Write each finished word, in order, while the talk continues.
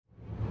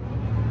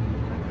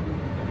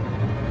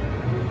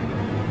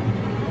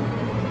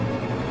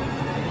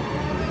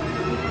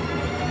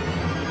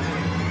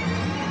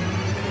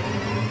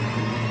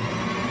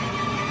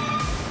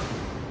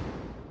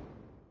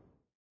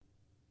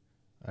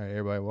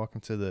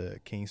Welcome to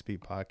the King Speak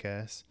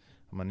podcast.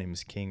 My name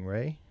is King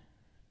Ray.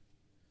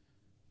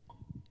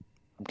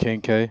 I'm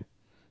King Khay.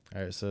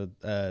 All right, so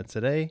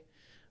today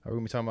we're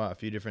going to be talking about a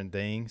few different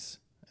things.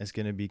 It's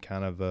going to be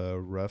kind of a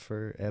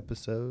rougher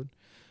episode,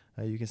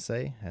 you can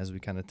say, as we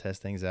kind of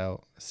test things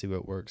out, see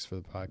what works for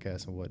the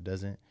podcast and what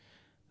doesn't.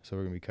 So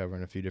we're going to be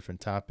covering a few different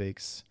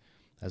topics,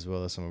 as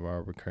well as some of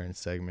our recurring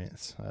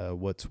segments,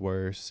 what's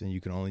worse, and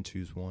you can only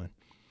choose one.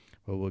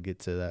 But we'll get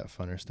to that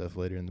funner stuff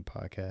later in the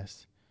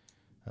podcast.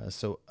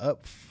 So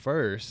up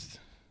first,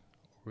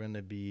 we're going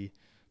to be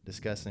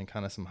discussing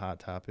kind of some hot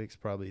topics,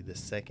 probably the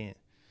second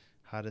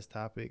hottest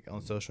topic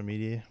on social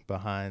media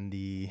behind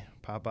the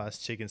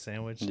Popeyes chicken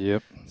sandwich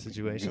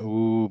situation.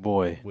 Ooh,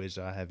 boy. Which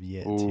I have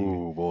yet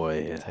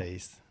to Yeah.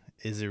 taste.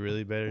 Is it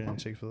really better than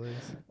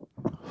Chick-fil-A's?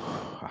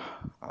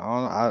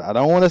 I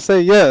don't want to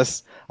say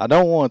yes. I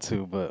don't want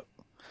to, but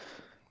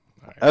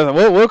Right.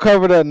 we'll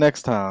cover that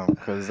next time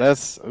because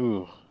that's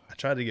ooh. I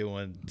tried to get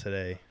one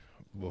today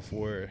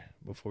before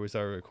we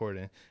started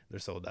recording. They're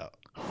sold out.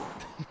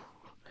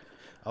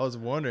 I was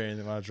wondering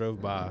when I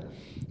drove by,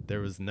 there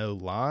was no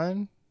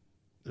line.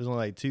 There's only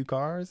like 2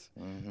 cars.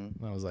 Mm-hmm.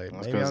 And I was like,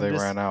 That's because they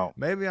ran out.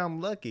 Maybe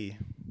I'm lucky.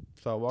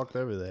 So I walked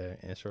over there,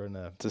 and sure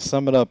enough. To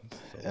sum it up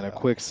in a out.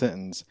 quick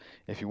sentence,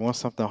 if you want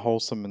something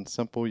wholesome and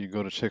simple, you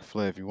go to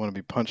Chick-fil-A. If you want to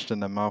be punched in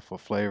the mouth for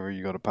flavor,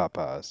 you go to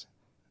Popeyes.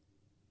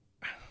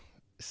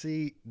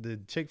 See, the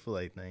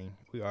Chick-fil-A thing,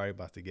 we already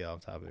about to get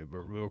off topic, but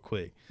real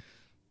quick.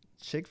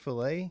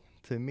 Chick-fil-A,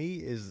 to me,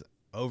 is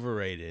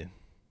overrated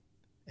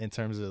in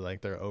terms of like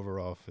their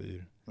overall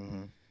food.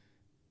 Mm-hmm.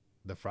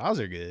 The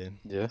fries are good.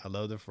 Yeah. I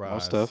love the fries.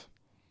 Most stuff.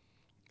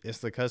 It's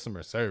the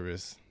customer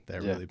service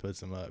that really puts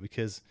them up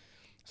because,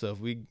 so if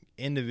we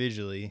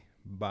individually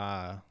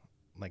buy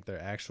like their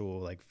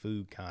actual like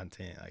food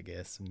content, I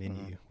guess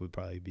menu would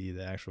probably be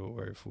the actual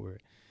word for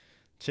it.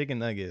 Chicken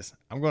nuggets.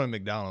 I'm going to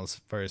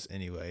McDonald's first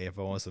anyway if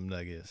I want some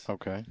nuggets.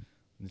 Okay.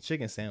 The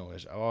chicken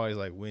sandwich. I always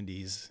like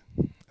Wendy's,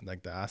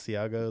 like the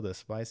Asiago, the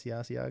spicy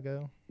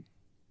Asiago.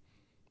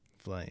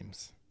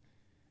 Flames.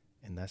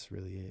 And that's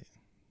really it.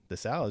 The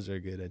salads are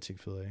good at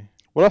Chick-fil-A.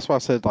 Well, that's why I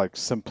said like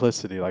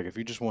simplicity. Like if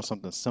you just want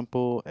something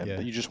simple and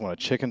Yeah. you just want a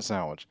chicken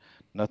sandwich,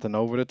 nothing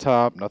over the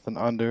top, nothing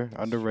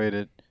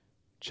underrated.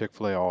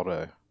 Chick-fil-A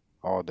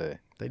all day.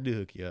 They do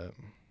hook you up.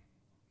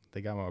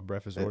 They got my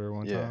breakfast order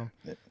one time.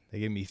 Yeah. They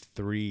gave me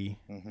 3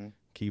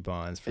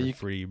 coupons for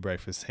free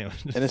breakfast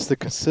sandwiches. And it's the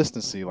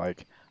consistency.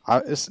 Like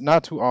it's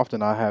not too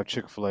often I have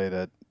Chick-fil-A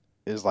that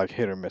is like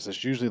hit or miss.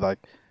 It's usually like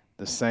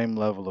the same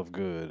level of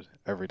good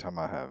every time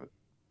I have it.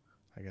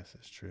 I guess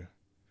that's true.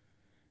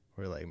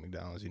 We're like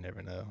McDonald's, you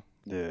never know.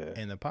 Yeah.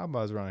 And the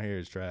Popeyes around here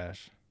is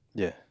trash.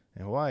 Yeah.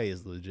 And Hawaii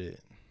is legit.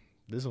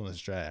 This one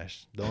is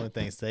trash. The only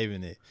thing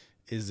saving it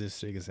is this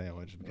chicken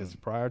sandwich because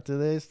prior to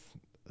this,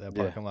 that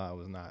parking lot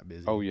was not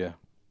busy. Oh yeah.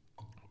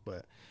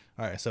 But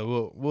all right,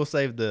 so we'll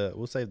save the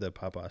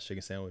Popeyes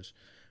chicken sandwich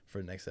for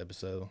the next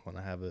episode when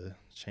I have a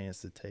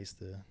chance to taste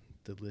the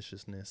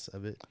deliciousness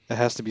of it. It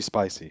has to be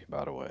spicy,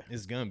 by the way.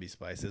 It's gonna be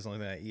spicy. It's the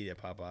only thing I eat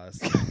at Popeyes.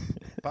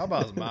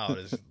 Popeyes mild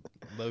is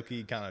low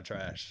key kind of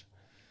trash.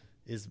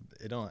 It's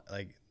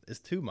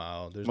too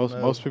mild. There's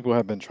most people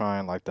have been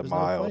trying like the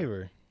mild. No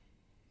flavor.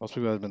 Most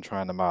people have been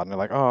trying the mild, and they're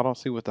like, "Oh, I don't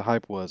see what the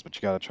hype was, but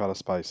you got to try the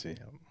spicy."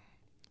 Yep.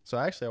 So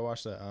actually, I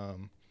watched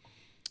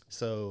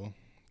so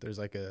there's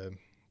like a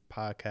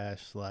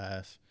podcast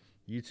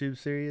 / YouTube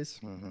series,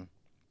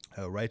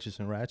 Righteous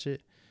and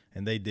Ratchet,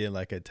 and they did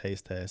like a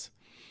taste test,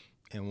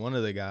 and one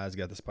of the guys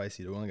got the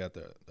spicy, the other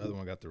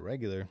one got the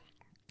regular,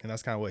 and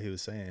that's kind of what he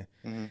was saying.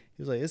 He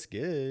was like, "It's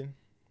good,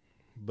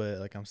 but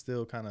like I'm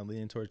still kind of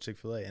leaning towards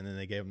Chick-fil-A," and then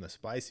they gave him the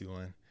spicy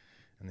one,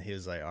 and he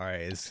was like, "All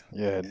right, it's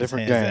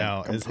different hands game,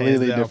 down.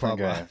 completely It's hands different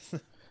down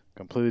game,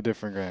 completely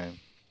different game."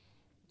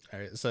 All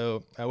right,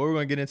 so what we're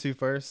going to get into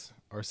first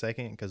or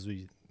second, because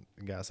we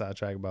got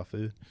sidetracked about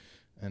food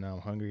and I'm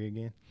hungry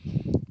again,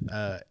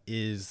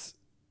 is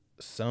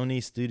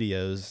Sony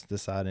Studios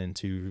deciding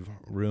to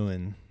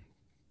ruin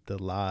the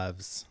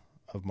lives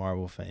of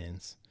Marvel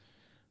fans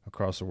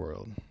across the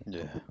world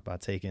by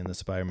taking the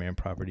Spider-Man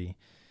property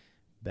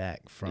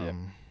back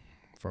from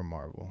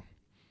Marvel.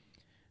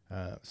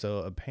 So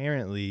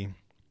apparently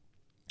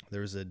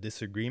there was a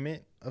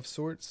disagreement of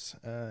sorts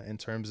in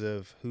terms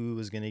of who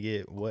was going to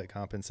get what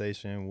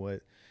compensation,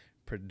 what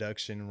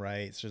production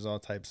rights. There's all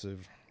types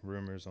of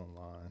rumors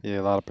online. Yeah,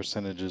 a lot of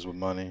percentages with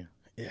money.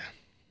 Yeah.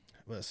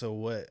 But so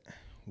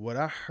what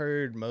I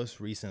heard most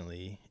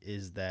recently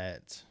is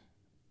that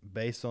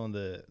based on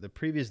the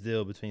previous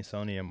deal between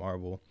Sony and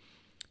Marvel,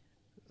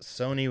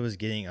 Sony was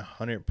getting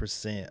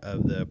 100%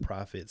 of the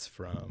profits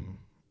from,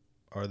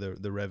 or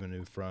the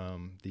revenue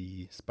from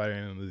the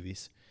Spider-Man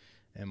movies,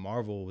 and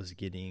Marvel was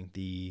getting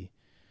the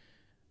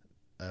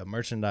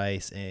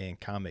merchandise and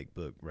comic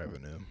book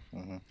revenue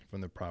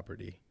from the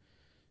property.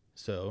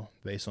 So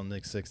based on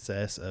the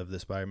success of the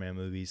Spider-Man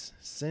movies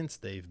since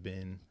they've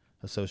been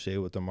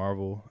associated with the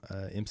Marvel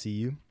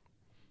MCU,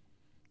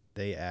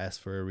 they asked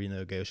for a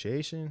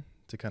renegotiation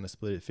to kind of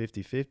split it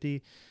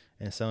 50-50,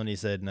 and Sony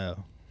said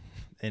no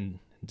and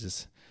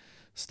just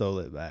stole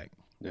it back.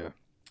 Yeah.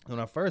 When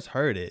I first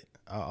heard it,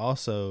 I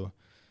also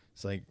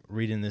it's like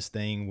reading this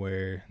thing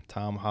where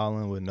Tom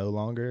Holland would no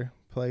longer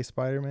play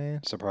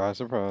Spider-Man, Surprise,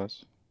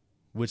 surprise.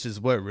 which is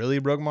what really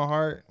broke my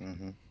heart.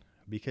 Mm-hmm.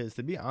 Because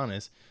to be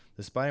honest,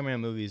 the Spider-Man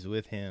movies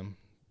with him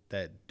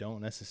that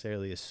don't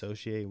necessarily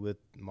associate with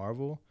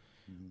Marvel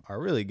are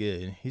really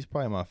good. He's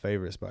probably my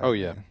favorite Spider-Man. Oh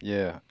yeah,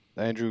 yeah.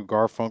 Andrew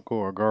Garfunkel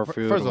or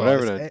Garfield First or of all,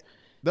 whatever that.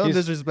 don't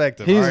disrespect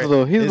him. He's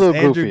All right? he's a It's little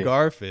Andrew goofy.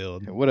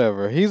 Garfield.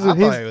 Whatever. I thought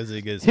he was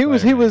a good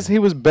Spider-Man. He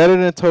was better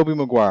than Tobey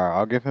Maguire.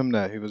 I'll give him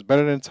that. He was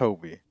better than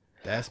Tobey.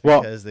 That's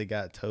because they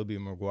got Tobey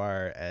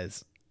Maguire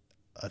as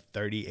a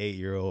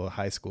 38-year-old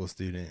high school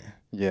student.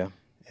 Yeah.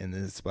 In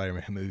the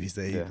Spider-Man movies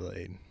that he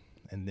played.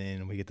 And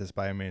then we get to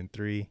Spider-Man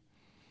 3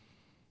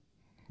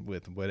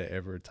 with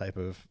whatever type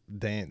of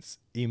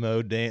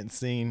emo dance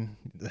scene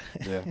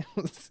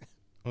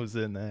was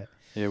in that.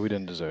 Yeah, we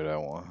didn't deserve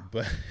that one.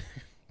 But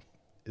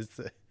it's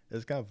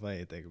kind of funny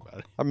to think about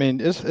it. I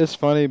mean, it's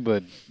funny,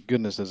 but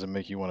goodness, does it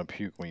make you want to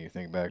puke when you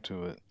think back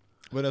to it?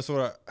 But that's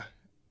what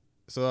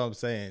I'm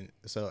saying.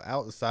 So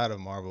outside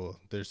of Marvel,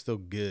 they're still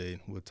good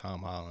with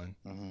Tom Holland.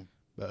 Mm-hmm.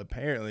 But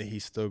apparently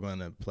he's still going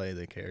to play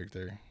the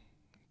character.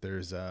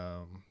 There's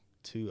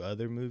 2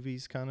 other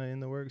movies kind of in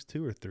the works,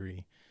 2 or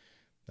 3.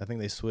 I think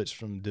they switched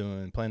from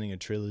planning a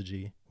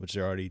trilogy, which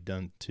they're already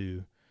done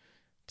 2,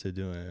 to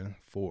doing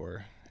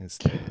 4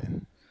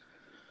 instead.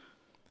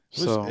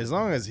 So as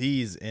long as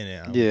he's in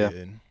it, I'm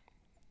good.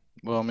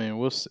 Well, I mean,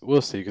 we'll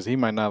see, because he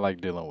might not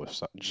like dealing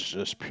with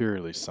just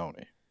purely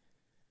Sony.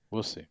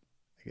 We'll see.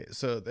 Okay,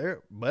 so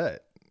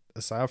but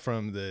aside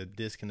from the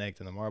disconnect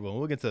in the Marvel, and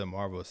we'll get to the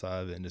Marvel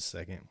side of it in just a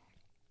second,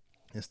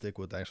 and stick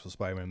with the actual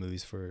Spider-Man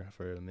movies for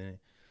a minute.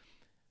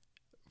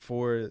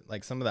 For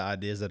like some of the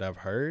ideas that I've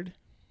heard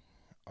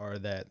are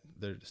that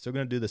they're still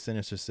going to do the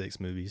Sinister Six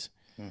movies,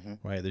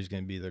 right? There's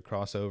going to be the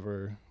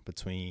crossover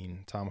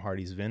between Tom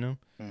Hardy's Venom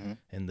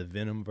and the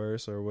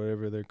Venomverse, or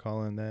whatever they're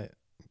calling that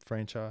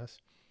franchise,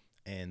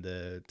 and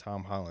the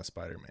Tom Holland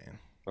Spider-Man.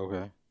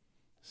 Okay.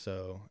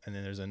 So, and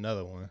then there's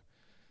another one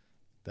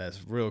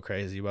that's real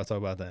crazy. We'll talk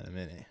about that in a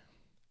minute.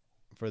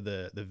 For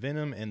the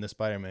Venom and the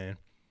Spider-Man,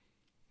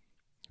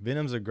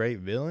 Venom's a great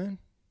villain.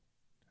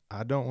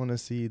 I don't want to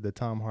see the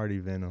Tom Hardy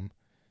Venom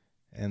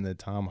and the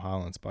Tom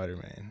Holland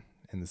Spider-Man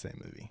in the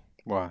same movie.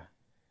 Why?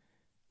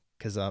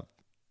 Because I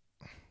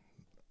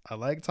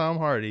like Tom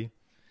Hardy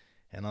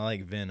and I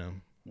like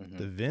Venom.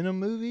 The Venom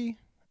movie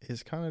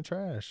is kind of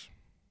trash.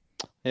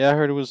 Yeah, I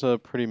heard it was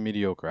pretty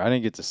mediocre. I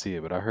didn't get to see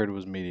it, but I heard it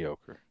was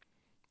mediocre.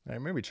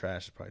 Maybe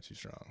trash is probably too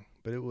strong,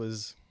 but it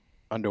was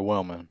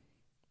underwhelming.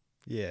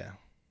 Yeah.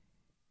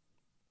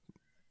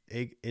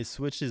 It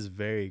switches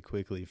very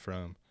quickly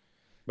from.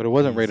 But it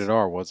wasn't rated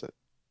R, was it?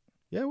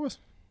 Yeah, it was.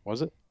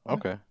 Was it? Yeah.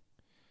 Okay.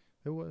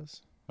 It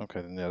was.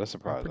 Okay, then yeah, that's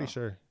surprising. I'm pretty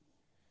sure.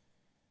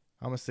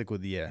 I'm gonna stick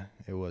with it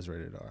was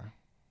rated R.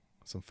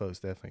 Some folks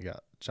definitely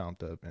got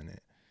chomped up in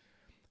it.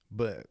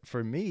 But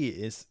for me,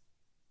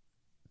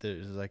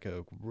 there's like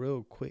a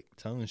real quick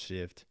tone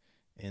shift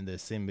in the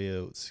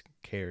symbiote's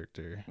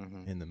character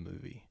in the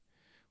movie,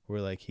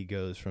 where like he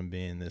goes from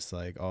being this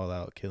like all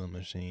out killing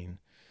machine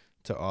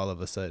to all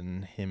of a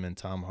sudden him and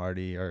Tom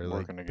Hardy are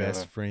working like together.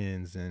 Best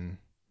friends and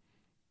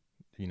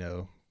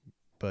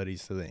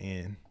buddies to the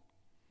end.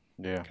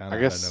 Yeah, kind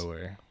of out of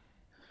nowhere.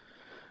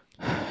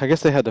 I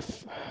guess they had to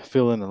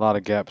fill in a lot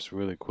of gaps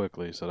really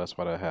quickly, so that's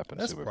why that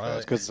happened super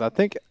fast. Because I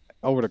think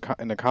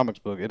in the comics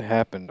book, it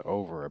happened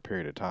over a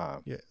period of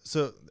time. Yeah.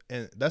 So,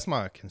 and that's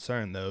my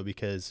concern though,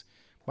 because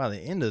by the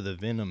end of the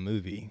Venom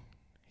movie,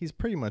 he's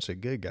pretty much a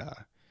good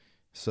guy.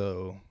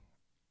 So,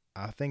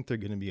 I think they're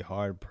going to be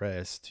hard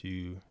pressed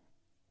to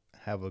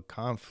have a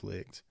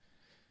conflict.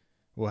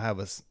 We'll have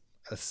a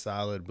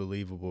solid,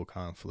 believable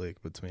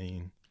conflict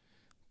between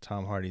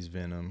Tom Hardy's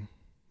Venom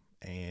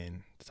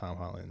and Tom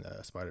Holland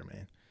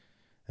Spider-Man,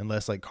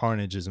 unless like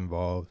Carnage is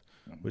involved,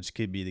 which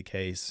could be the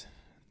case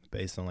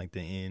based on like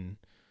the end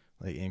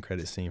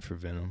credit scene for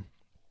Venom.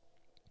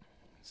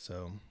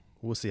 So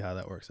we'll see how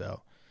that works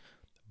out.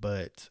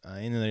 But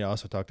and then they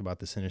also talked about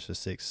the Sinister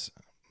Six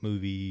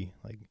movie,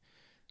 like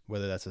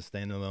whether that's a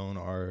standalone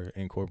or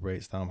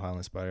incorporates Tom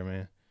Holland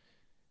Spider-Man.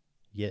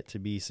 Yet to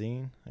be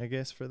seen, I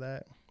guess, for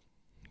that.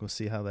 We'll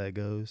see how that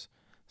goes.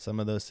 Some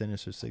of those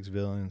Sinister Six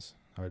villains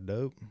are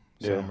dope.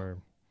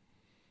 Some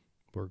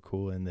were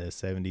cool in the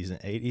 70s and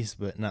 80s,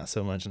 but not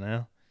so much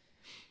now.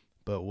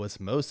 But what's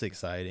most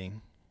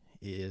exciting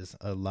is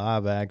a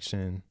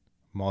live-action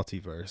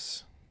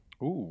multiverse.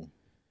 Ooh.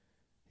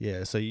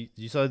 Yeah, so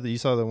you saw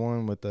the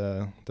one with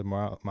the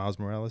Miles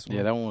Morales one?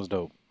 Yeah, that one was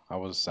dope. I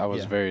was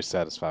very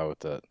satisfied with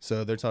that.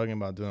 So they're talking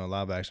about doing a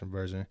live-action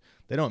version.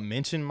 They don't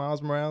mention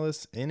Miles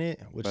Morales in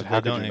it, which but if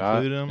they don't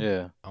include him,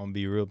 yeah, I'm going to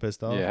be real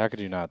pissed off. Yeah, how could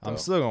you not, though? I'm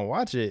still going to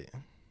watch it,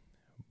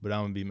 but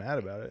I'm going to be mad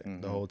about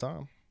it the whole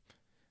time.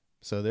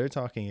 So they're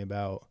talking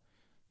about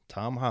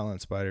Tom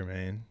Holland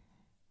Spider-Man,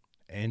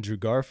 Andrew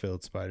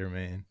Garfield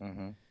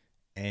Spider-Man,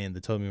 and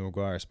the Tobey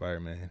Maguire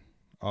Spider-Man,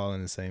 all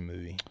in the same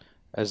movie.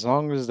 As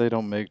long as they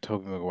don't make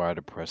Tobey Maguire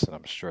depressing,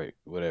 I'm straight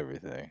with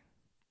everything.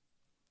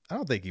 I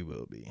don't think he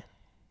will be.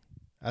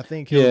 I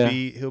think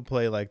he'll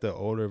play like the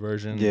older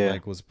version,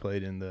 like was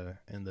played in the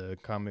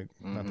comic,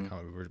 not the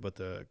comic version, but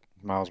the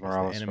Miles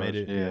Morales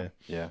animated.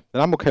 Yeah.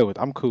 And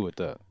I'm cool with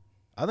that.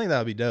 I think that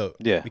would be dope.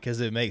 Yeah, because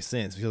it makes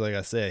sense. Because like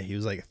I said, he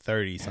was like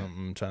 30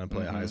 something trying to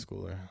play a high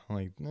schooler. I'm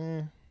like,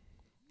 I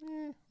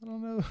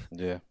don't know.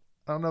 Yeah,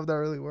 I don't know if that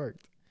really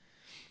worked.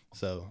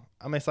 So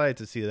I'm excited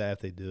to see that if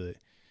they do it.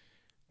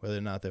 Whether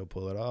or not they'll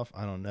pull it off,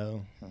 I don't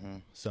know.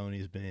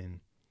 Sony's been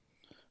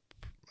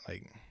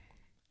like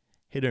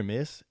hit or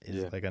miss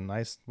is like a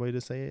nice way to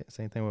say it.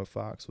 Same thing with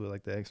Fox with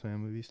like the X-Men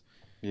movies.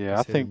 Yeah,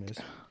 I think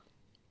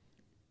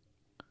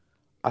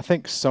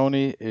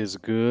Sony is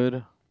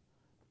good,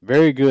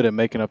 very good at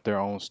making up their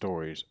own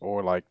stories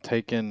or like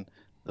taking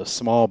the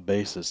small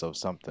basis of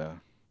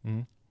something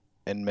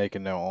and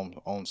making their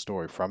own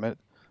story from it.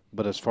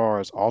 But as far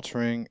as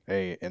altering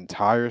a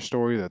entire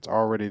story that's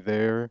already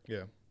there,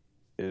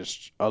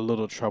 is a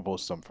little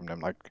troublesome from them.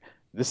 Like,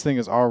 this thing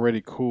is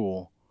already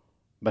cool,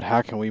 but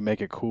how can we make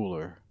it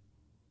cooler?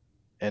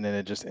 And then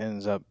it just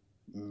ends up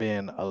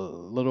being a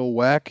little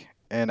whack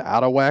and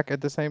out of whack at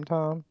the same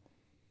time.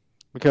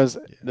 Because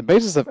the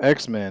basis of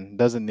X-Men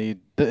doesn't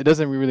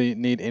really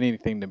need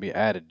anything to be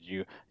added.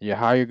 You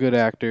hire good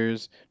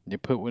actors, you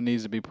put what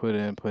needs to be put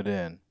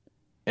in,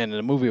 and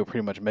the movie will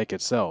pretty much make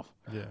itself.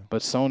 Yeah.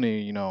 But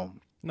Sony, no,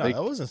 that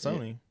wasn't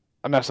Sony.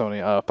 I'm not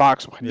Sony.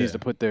 Fox needs to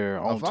put their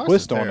own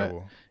twist on it.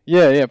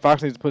 Yeah.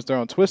 Fox needs to put their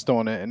own twist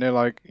on it, and they're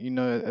like,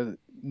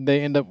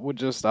 they end up with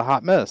just a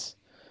hot mess.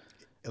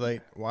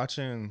 Like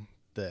watching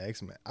the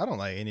X-Men, I don't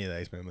like any of the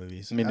X-Men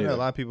movies. I know a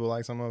lot of people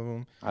like some of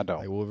them. I don't.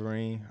 Like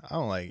Wolverine, I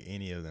don't like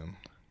any of them.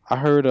 I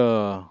heard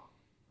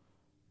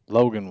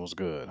Logan was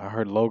good. I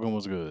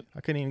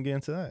couldn't even get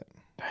into that.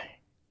 Dang.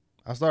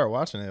 I started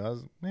watching it. I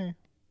was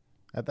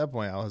at that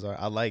point,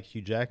 I like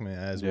Hugh Jackman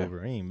as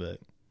Wolverine, but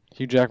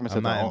Hugh Jackman said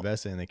I'm not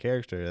invested in the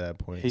character at that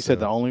point. He said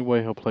the only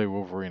way he'll play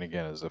Wolverine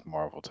again is if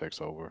Marvel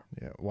takes over.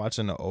 Yeah,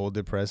 watching the old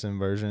depressing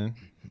version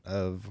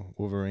of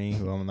Wolverine,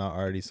 who I'm not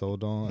already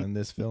sold on in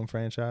this film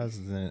franchise,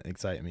 doesn't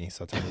excite me,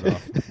 so I turned it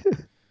off.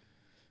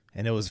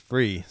 And it was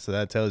free, so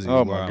that tells you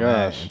where I'm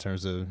at in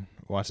terms of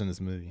watching this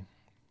movie.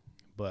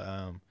 But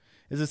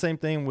it's the same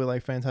thing with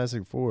like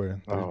Fantastic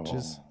Four. They're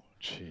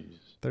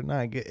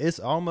not good. It's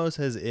almost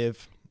as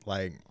if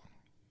like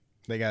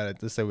they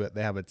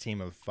they have a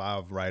team of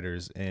 5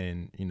 writers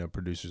and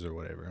producers or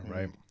whatever,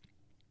 right?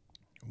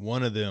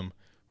 One of them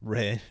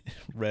read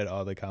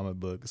all the comic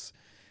books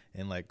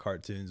and like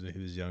cartoons when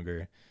he was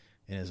younger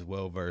and is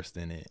well versed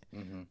in it.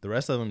 The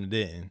rest of them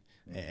didn't.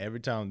 And every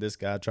time this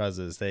guy tries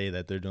to say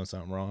that they're doing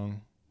something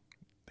wrong,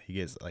 he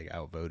gets like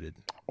outvoted.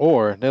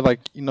 Or they're like,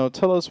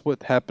 tell us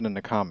what happened in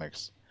the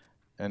comics.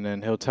 And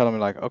then he'll tell them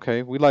like,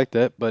 okay, we like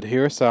that, but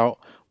hear us out.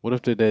 What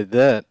if they did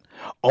that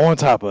on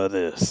top of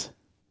this?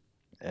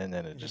 And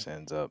then it just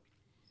ends up,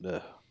 ugh.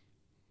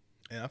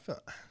 And I felt,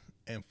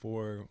 and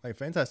for like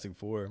Fantastic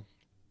Four.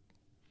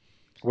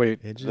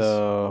 Wait,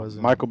 the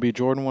Michael B.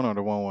 Jordan one or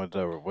the one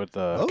with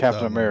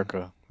Captain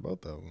America?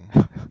 Both of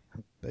them.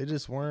 They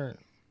just weren't.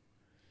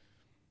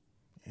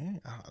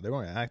 They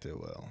weren't acted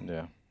well.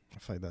 Yeah, I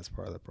feel like that's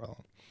part of the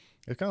problem.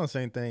 It's kind of the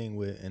same thing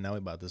with, and now we're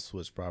about to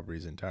switch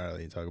properties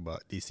entirely. Talk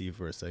about DC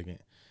for a second,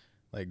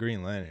 like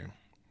Green Lantern.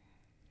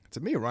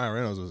 To me, Ryan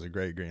Reynolds was a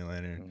great Green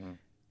Lantern.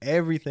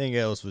 Everything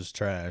else was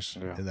trash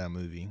in that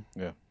movie.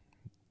 Yeah.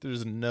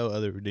 There's no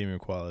other redeeming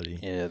quality.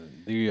 Yeah,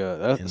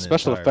 the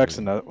special effects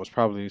in that was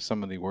probably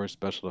some of the worst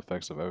special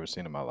effects I've ever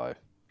seen in my life.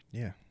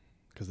 Yeah,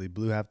 because they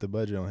blew half the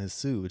budget on his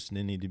suit, which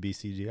didn't need to be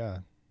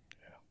CGI.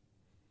 Yeah.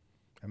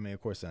 I mean,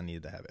 of course, I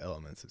needed to have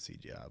elements of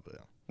CGI,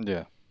 but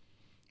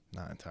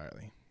not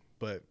entirely.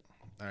 But,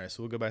 all right,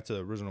 so we'll go back to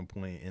the original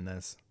point, and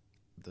that's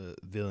the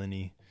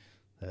villainy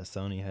that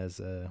Sony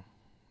has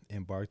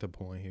embarked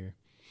upon here.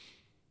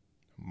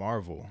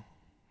 Marvel,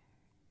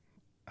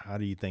 how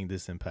do you think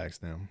this impacts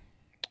them?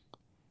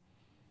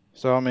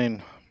 So, I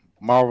mean,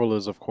 Marvel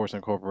is, of course,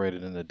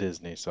 incorporated into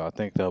Disney, so I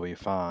think they'll be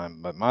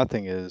fine. But my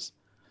thing is...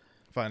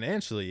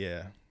 Financially,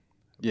 yeah.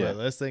 Yeah. But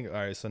let's think, all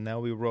right, so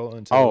now we roll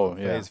into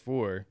Phase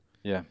 4.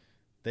 Yeah.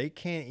 They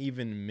can't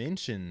even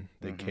mention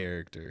the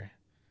character.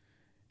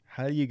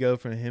 How do you go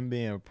from him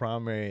being a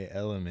primary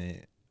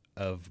element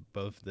of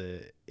both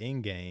the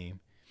in-game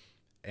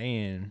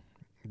and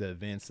the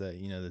events that,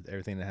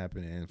 everything that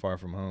happened in Far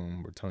From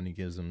Home where Tony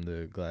gives him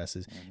the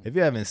glasses? If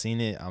you haven't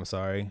seen it, I'm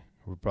sorry.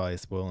 We're probably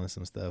spoiling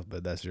some stuff,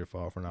 but that's your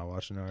fault for not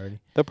watching it already.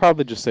 They'll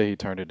probably just say he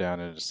turned it down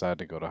and decided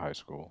to go to high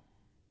school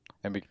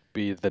and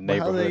be the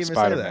neighborhood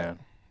Spider-Man.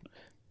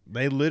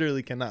 They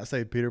literally cannot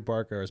say Peter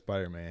Parker or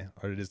Spider-Man,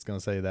 or they're just going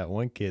to say that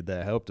one kid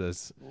that helped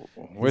us.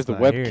 Where's the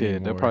web kid? Anymore.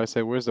 They'll probably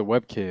say, where's the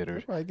web kid? Or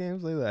probably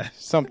can't say that.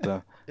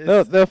 Something.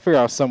 They'll figure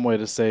out some way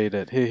to say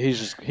that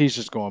he's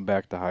just going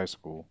back to high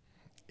school.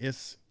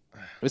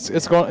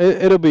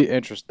 It'll be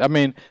interesting. I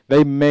mean,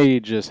 they may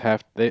just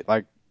have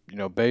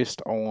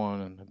based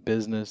on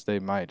business, they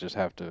might just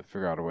have to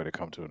figure out a way to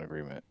come to an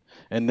agreement.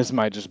 And this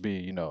might just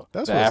be,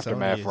 that's the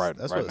aftermath right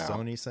now. That's what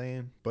Sony's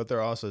saying. But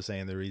they're also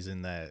saying the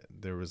reason that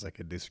there was like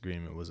a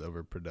disagreement was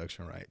over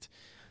production rights.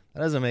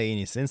 That doesn't make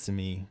any sense to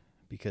me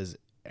because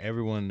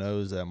everyone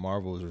knows that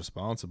Marvel is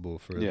responsible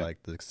for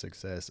like the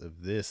success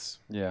of this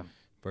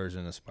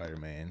version of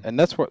Spider-Man. And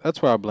that's where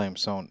I blame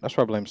Sony. That's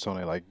where I blame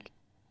Sony. Like,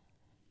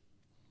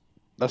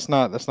 that's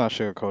not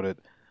sugarcoated.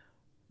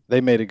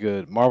 They made it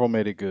good. Marvel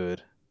made it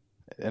good,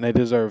 and they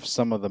deserve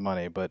some of the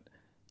money, but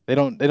they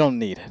don't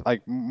need,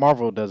 like,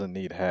 Marvel doesn't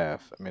need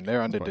half. I mean,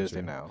 they're under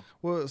Disney now.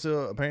 Well,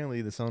 so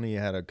apparently the Sony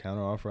had a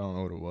counter offer. I don't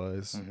know what it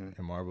was, and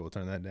Marvel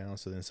turned that down.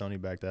 So then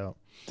Sony backed out.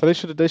 So they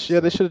should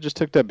have just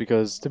took that,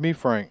 because to me,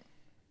 Frank,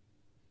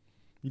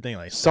 you think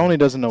like Sony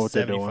doesn't know what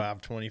they're doing.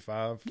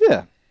 75-25.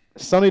 Yeah,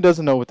 Sony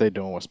doesn't know what they're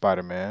doing with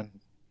Spider-Man.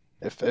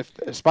 If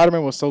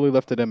Spider-Man was solely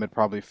left to them, it'd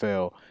probably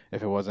fail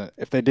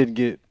if they didn't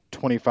get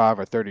 25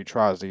 or 30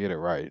 tries to get it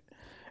right.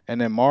 And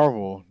then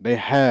Marvel, they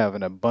have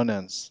an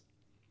abundance,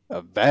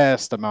 a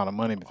vast amount of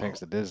money thanks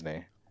to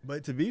Disney.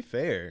 But to be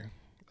fair,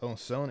 on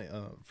Sony,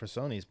 for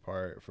Sony's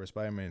part, for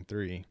Spider-Man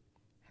 3,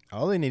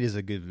 all they need is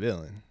a good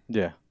villain.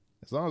 Yeah.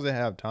 As long as they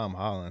have Tom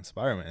Holland,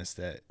 Spider-Man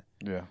set.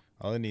 Yeah.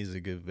 All they need is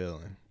a good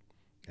villain.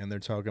 And they're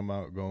talking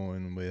about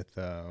going with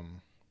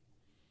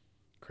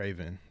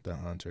Kraven the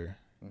Hunter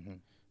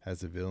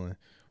as a villain,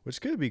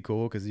 which could be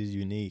cool because he's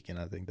unique, and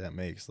I think that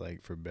makes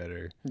like for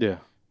better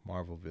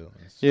Marvel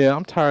villains. Yeah,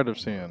 I'm tired of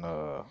seeing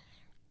what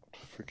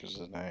the frick is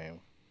his name?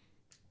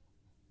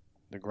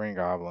 The Green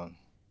Goblin.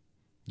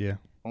 Yeah.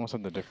 I want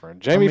something different.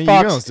 Jamie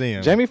Foxx. You don't see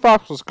him. Jamie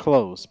Foxx was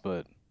close,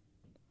 but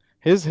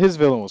his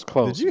villain was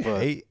close. Did you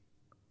hate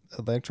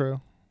Electro?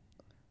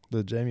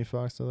 The Jamie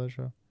Foxx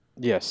Electro?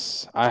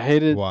 Yes, I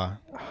hated. Why?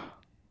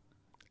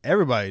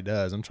 Everybody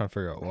does. I'm trying to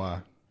figure out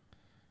why.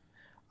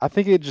 I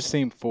think it just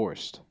seemed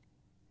forced.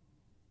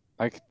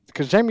 Like,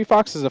 because Jamie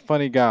Foxx is a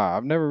funny guy.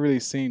 I've never really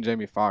seen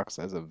Jamie Foxx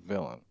as a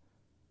villain.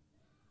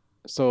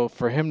 So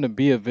for him to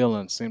be a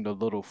villain seemed a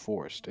little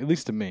forced, at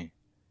least to me.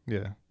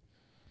 Yeah.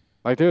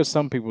 Like, there are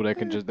some people that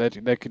can just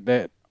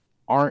that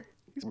aren't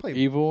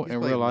evil in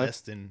real life.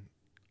 Less than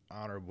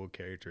honorable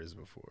characters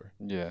before.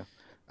 Yeah.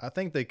 I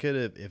think they could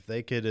have, if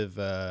they could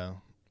have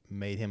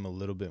made him a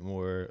little bit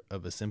more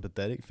of a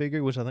sympathetic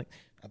figure, which I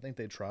think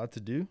they tried to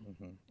do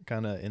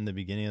kind of in the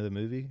beginning of the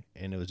movie,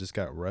 and it just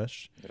got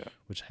rushed,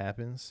 which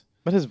happens.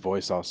 But his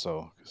voice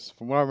also, 'cause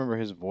from what I remember,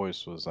 his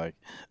voice was like,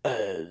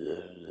 I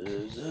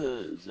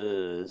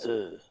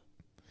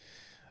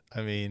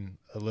mean,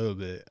 a little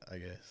bit, I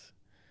guess.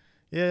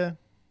 Yeah.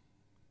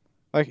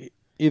 Like,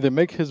 either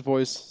make his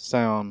voice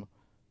sound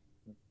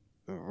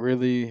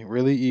really,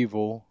 really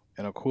evil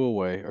in a cool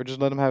way, or just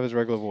let him have his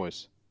regular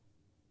voice.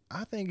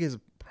 I think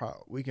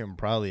we can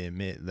probably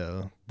admit,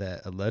 though,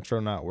 that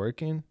Electro not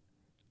working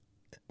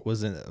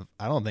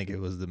I don't think it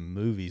was the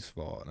movie's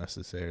fault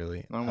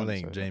necessarily. I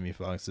think Jamie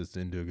Foxx just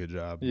didn't do a good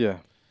job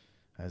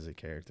as a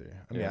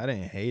character. I mean, I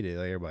didn't hate it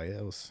like everybody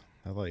else.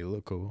 I thought he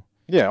looked cool.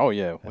 Yeah, oh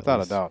yeah,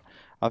 without a doubt.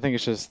 I think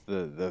it's just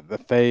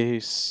the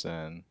face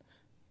and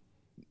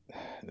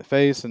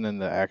then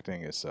the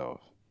acting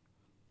itself.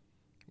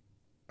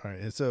 All right,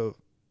 and so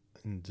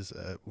just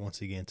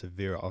once again to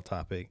veer off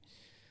topic,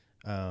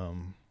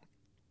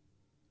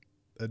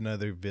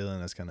 another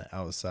villain that's kind of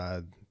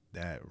outside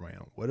that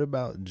realm. What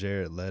about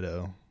Jared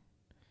Leto?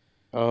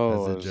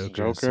 Oh, as the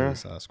Joker in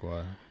Suicide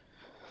Squad.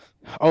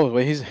 Oh,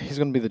 wait, he's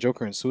gonna be the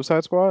Joker in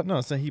Suicide Squad?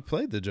 No, so he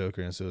played the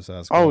Joker in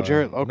Suicide Squad. Oh,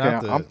 Jared. Okay,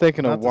 I'm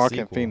thinking of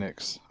Joaquin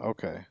Phoenix.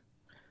 Okay.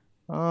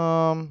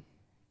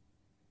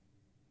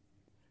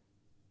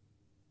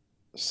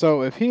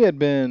 So if he had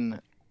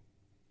been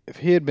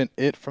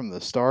it from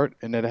the start,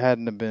 and it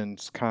hadn't have been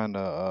kind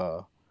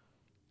of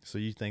So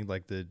you think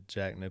like the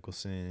Jack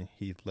Nicholson,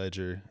 Heath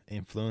Ledger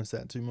influenced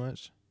that too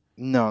much?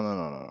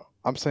 No.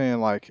 I'm saying,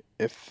 like,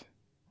 if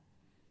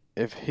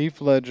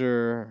Heath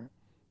Ledger,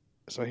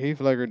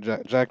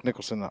 Jack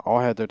Nicholson all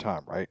had their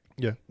time, right?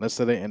 Yeah. Let's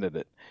say they ended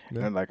it.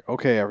 Yeah. And like,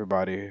 okay,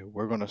 everybody,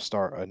 we're gonna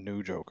start a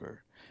new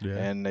Joker. Yeah.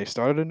 And they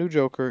started a new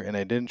Joker, and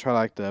they didn't try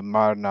like to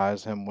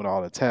modernize him with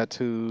all the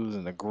tattoos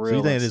and the grill. So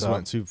you think this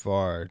went too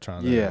far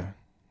trying to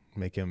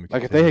make him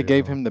like, if they had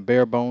gave him the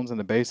bare bones and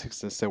the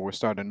basics and said we're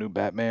starting a new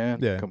Batman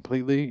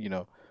completely,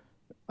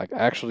 like,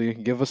 actually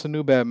give us a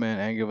new Batman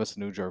and give us a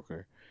new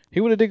Joker,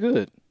 he would have did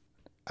good.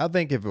 I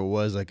think if it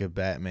was like a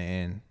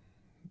Batman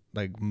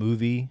like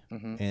movie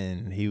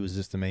and he was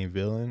just the main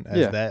villain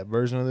as that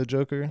version of the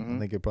Joker, I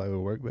think it probably would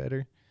work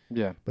better.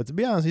 Yeah. But to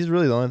be honest, he's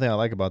really the only thing I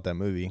like about that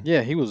movie.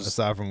 Yeah, he was,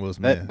 aside from Will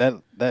Smith.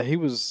 That he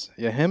was,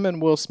 him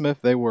and Will Smith,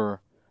 they were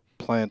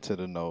planted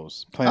in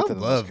those. I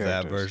love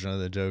that version of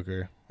the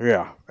Joker.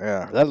 Yeah.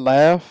 That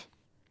laugh.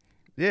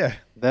 Yeah.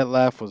 That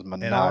laugh was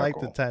maniacal. And I like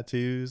the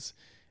tattoos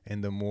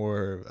and the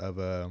more of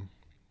a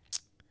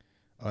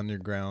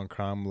underground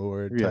crime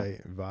lord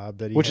type vibe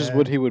that he Which is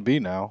what he would be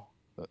now.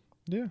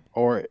 Yeah.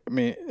 Or, I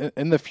mean,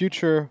 in the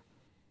future,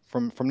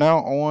 from now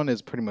on,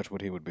 is pretty much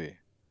what he would be.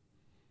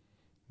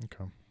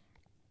 Okay.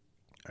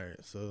 All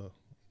right, so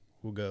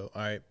we'll go.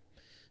 All right,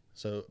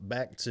 so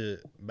back to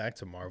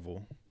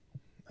Marvel,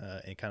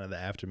 and kind of the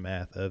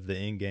aftermath of the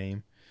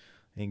Endgame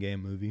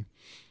movie.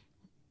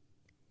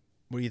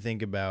 What do you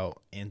think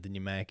about Anthony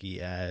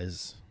Mackie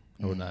as,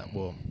 or not?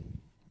 Well,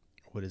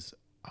 what is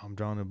I'm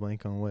drawing a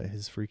blank on what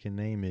his freaking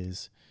name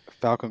is.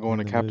 Falcon going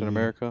in to the Captain movie.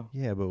 America.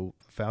 Yeah, but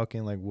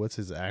Falcon, like, what's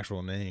his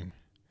actual name?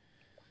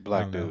 I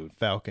Black don't know. dude.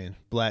 Falcon,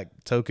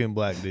 token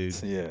black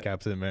dude. Yeah.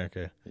 Captain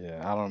America. Yeah,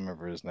 I don't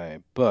remember his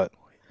name, but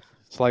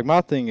it's like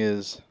my thing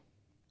is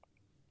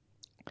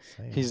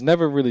Same. he's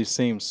never really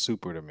seemed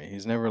super to me.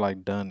 He's never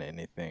like done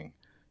anything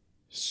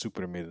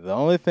super to me. The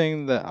only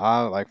thing that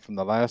I like from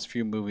the last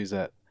few movies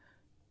that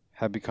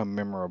have become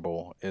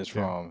memorable is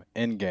from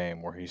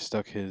Endgame, where he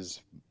stuck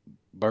his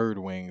bird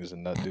wings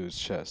in that dude's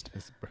chest.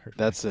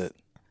 That's it.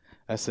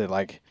 That's it.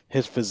 Like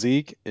his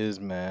physique is,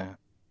 man,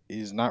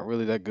 he's not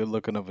really that good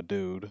looking of a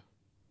dude,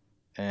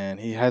 and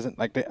he hasn't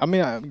like. I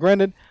mean,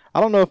 granted,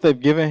 I don't know if they've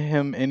given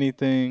him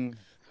anything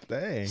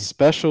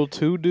special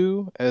to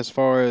do as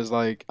far as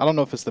like. I don't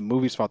know if it's the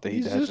movie's fault that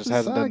he just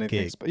hasn't done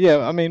anything.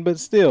 Yeah, I mean, but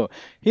still,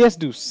 he has to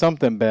do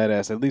something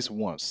badass at least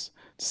once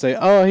to say,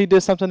 oh, he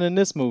did something in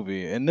this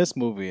movie, in this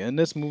movie, in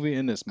this movie,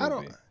 in this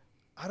movie.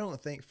 I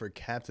don't think for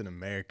Captain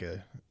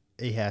America,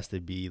 it has to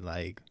be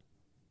like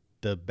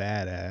the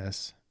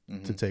badass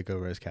to take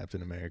over as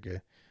Captain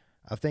America.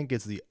 I think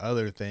it's the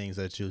other things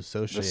that you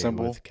associate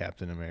with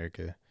Captain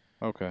America.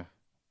 Okay.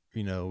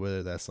 You know,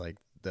 whether that's like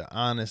the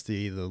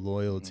honesty, the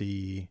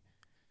loyalty,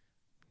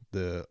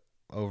 the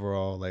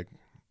overall like,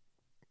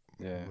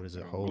 what is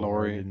it,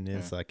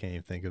 wholeheartedness? I can't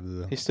even think of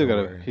the. He's still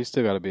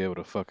got to be able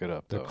to fuck it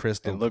up though. The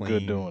crystal and look clean.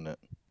 Good doing it.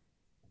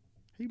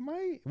 He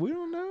might. We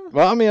don't know.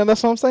 Well, I mean,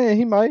 that's what I'm saying.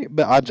 He might,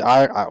 but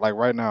I like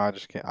right now. I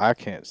just can't. I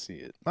can't see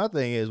it. My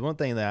thing is one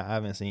thing that I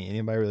haven't seen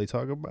anybody really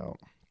talk about.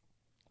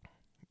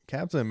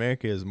 Captain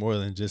America is more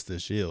than just a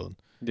shield.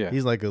 Yeah,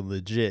 he's like a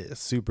legit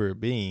super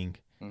being,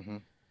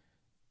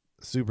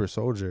 super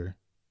soldier.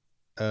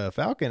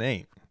 Falcon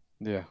ain't.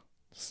 Yeah,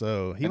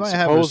 so he might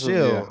have a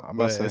shield,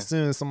 but as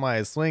soon as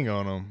somebody swing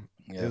on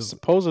him,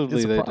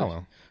 supposedly it's a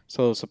problem.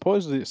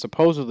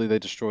 Supposedly they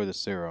destroy the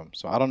serum.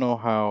 So I don't know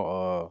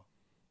how.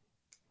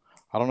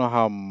 I don't know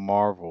how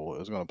Marvel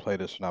is going to play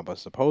this or not, but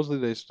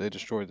supposedly they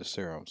destroyed the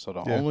serum. So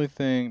the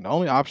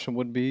only option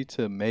would be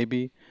to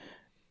maybe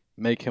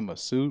make him a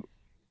suit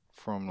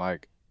from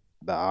like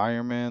the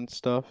Iron Man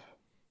stuff.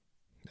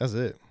 That's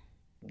it.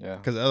 Yeah.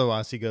 Because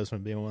otherwise he goes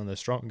from being one of the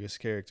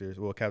strongest characters.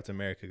 Well, Captain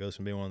America goes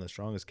from being one of the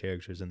strongest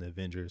characters in the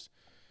Avengers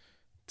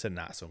to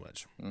not so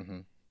much.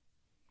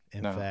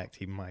 In fact,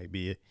 he might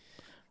be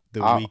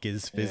the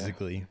weakest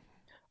physically.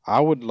 I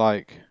would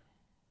like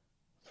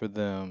for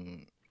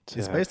them...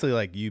 It's basically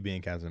like you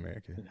being Captain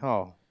America.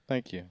 Oh,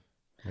 thank you.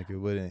 Like it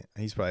wouldn't.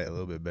 He's probably a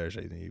little bit better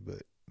shape than you,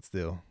 but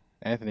still.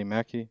 Anthony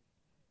Mackie.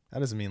 That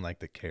doesn't mean like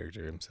the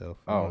character himself.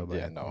 Oh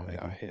yeah, no,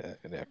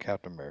 yeah,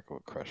 Captain America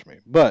would crush me.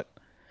 But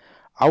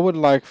I would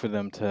like for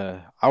them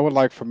to. I would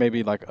like for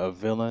maybe like a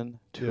villain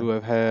to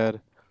have had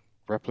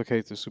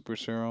replicate the super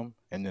serum,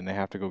 and then they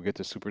have to go get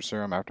the super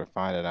serum after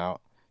finding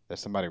out that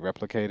somebody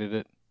replicated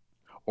it.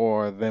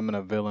 Or them and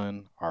a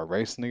villain are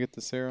racing to get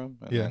the serum.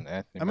 And then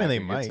Anthony Mackie they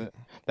might. It.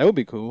 That would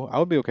be cool. I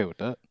would be okay with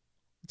that.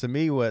 To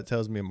me, what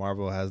tells me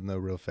Marvel has no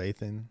real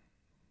faith in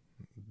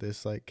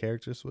this like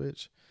character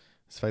switch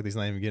is the fact that he's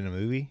not even getting a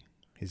movie.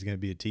 He's going to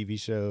be a TV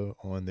show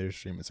on their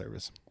streaming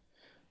service.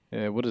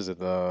 Yeah, what is it?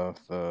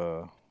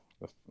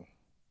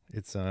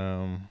 It's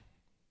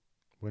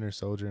Winter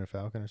Soldier and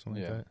Falcon or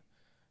something like that.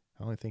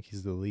 I only think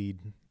he's the lead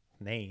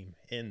name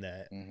in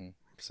that.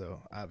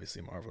 So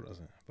obviously Marvel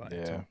doesn't buy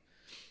it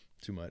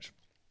too much.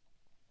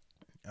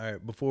 All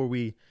right, before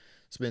we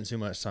spend too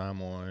much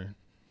time on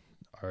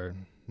our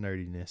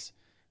nerdiness,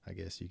 I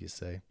guess you could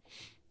say,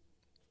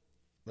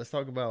 let's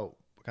talk about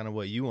kind of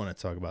what you want to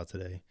talk about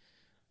today,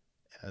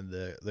 and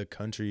the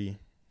country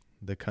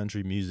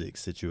music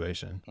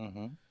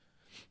situation.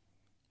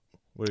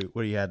 What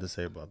do you have to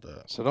say about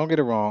that? So don't get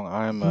it wrong.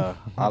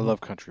 I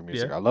love country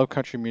music. I love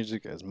country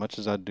music as much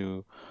as I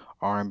do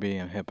R&B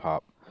and hip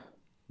hop,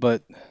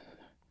 but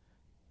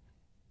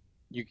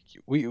you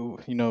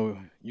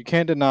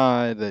can't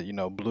deny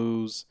that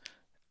blues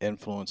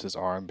influences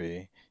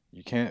R&B.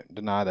 You can't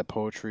deny that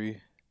poetry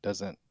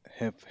doesn't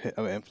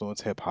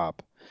influence hip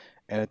hop.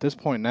 And at this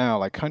point now,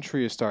 like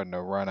country is starting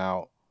to run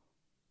out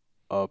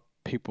of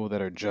people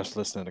that are just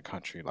listening to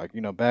country. Like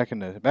back in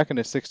the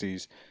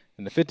 60s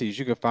and the 50s,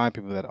 you could find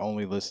people that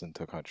only listen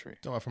to country.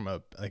 From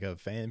a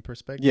fan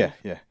perspective.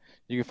 Yeah.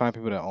 You can find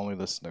people that only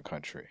listen to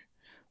country.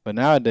 But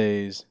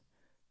nowadays,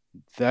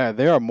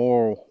 there are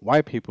more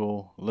white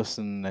people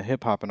listening to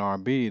hip hop and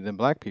R&B than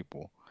black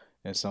people,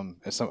 and some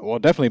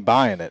definitely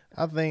buying it.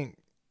 I think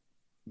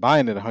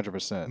buying it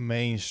 100%.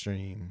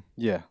 Mainstream,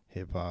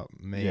 hip hop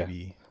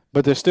maybe,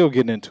 but they're still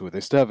getting into it.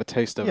 They still have a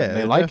taste of it. And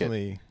they like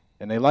it,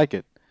 and they like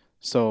it.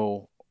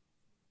 So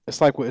it's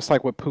like with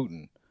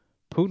Putin.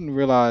 Putin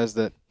realized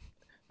that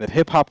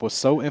hip hop was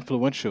so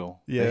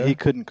influential that he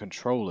couldn't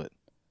control it.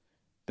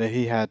 That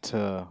he had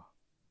to,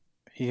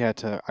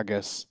 I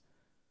guess,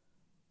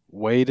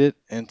 weighed it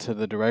into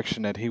the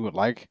direction that he would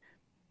like.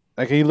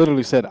 Like he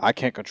literally said, "I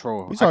can't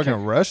control." You talking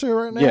Russia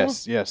right now?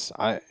 Yes.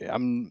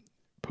 I'm.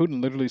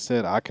 Putin literally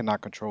said, "I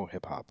cannot control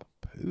hip hop."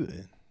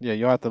 Putin. Yeah,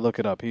 you'll have to look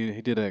it up.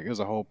 He did it was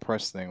a whole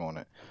press thing on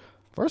it.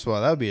 First of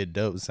all, that would be a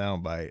dope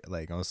soundbite,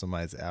 like on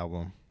somebody's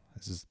album.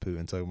 It's just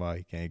Putin talking about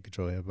he can't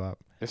control hip hop,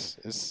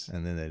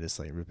 and then they just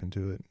like rip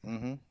into it.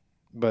 Mm-hmm.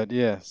 But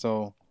yeah,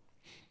 so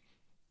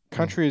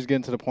country is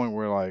getting to the point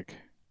where like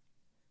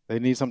they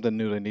need something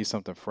new, they need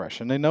something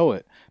fresh, and they know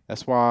it.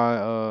 That's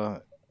why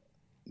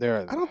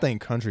they're. I don't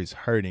think country's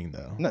hurting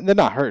though. They're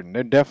not hurting.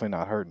 They're definitely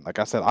not hurting. Like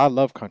I said, I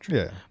love country.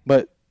 Yeah.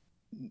 But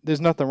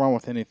there's nothing wrong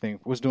with anything.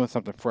 Was doing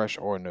something fresh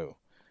or new.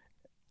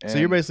 So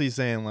you're basically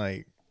saying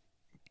like,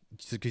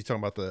 you're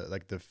talking about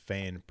the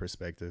fan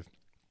perspective.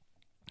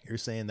 You're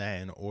saying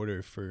that in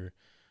order for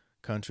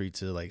country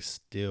to like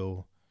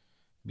still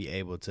be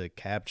able to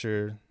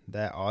capture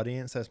that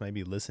audience that's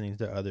maybe listening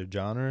to other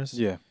genres,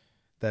 yeah,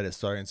 that it's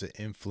starting to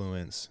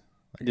influence.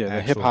 Like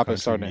the hip hop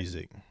is starting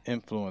music. To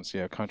influence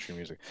country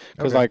music.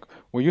 Because like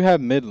when you have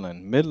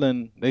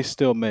Midland, they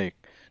still make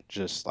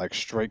just like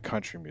straight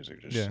country music,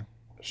 just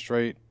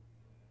straight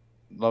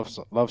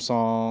love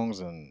songs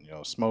and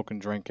smoking,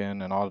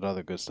 drinking, and all that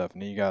other good stuff.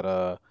 And then you got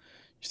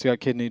you still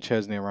got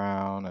Chesney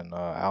around and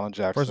Alan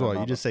Jackson. First of all,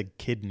 you just said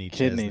Chesney.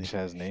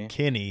 Chesney.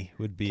 Kenny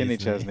would be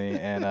Chesney.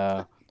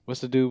 And what's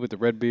the dude with the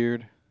red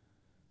beard?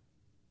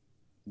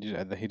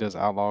 He does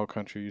outlaw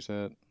country. You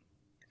said.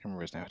 I can't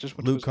remember his name. I just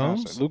went Luke to his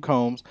concert. Luke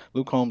Combs.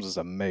 Luke Combs is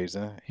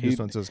amazing. He just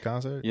went to his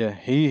concert. Yeah,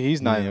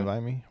 he's not even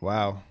invite me.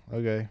 Wow.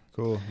 Okay.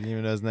 Cool. You didn't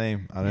even know his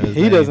name. I know his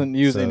he name, doesn't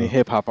use any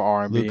hip hop or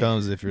R&B. Luke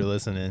Combs, if you're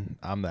listening,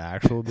 I'm the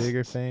actual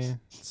bigger fan.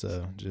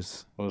 So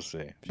just we'll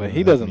see. But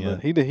he doesn't.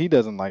 He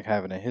doesn't like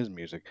having it in his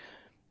music,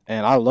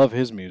 and I love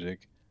his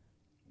music.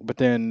 But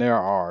then there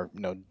are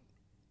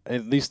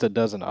at least a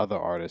dozen other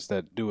artists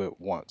that do it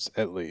once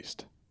at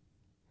least.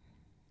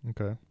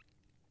 Okay. And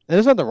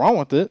there's nothing wrong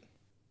with it.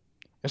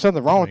 There's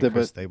nothing wrong with it,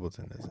 but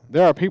Stapleton isn't.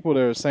 There are people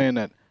that are saying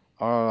that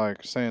no,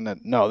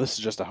 this is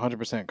just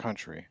 100%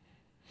 country.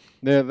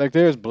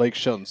 There's Blake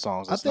Shelton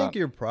songs. I think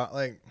you're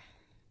probably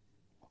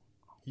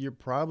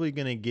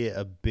gonna get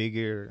a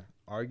bigger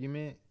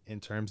argument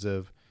in terms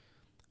of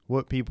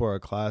what people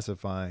are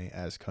classifying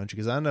as country.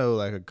 Because I know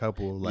like a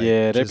couple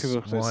just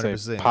people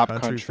 100% pop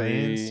country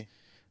fans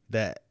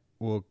that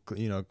will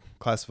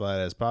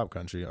classify it as pop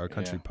country or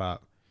country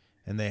pop.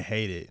 And they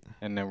hate it.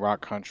 And then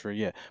rock country,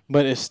 yeah.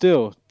 But it's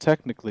still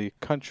technically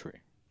country.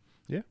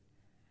 Yeah.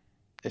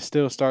 It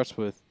still starts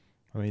with...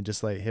 I mean,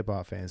 just like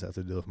hip-hop fans have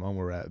to deal with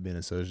mumble rap being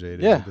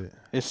associated with it.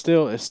 It's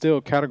still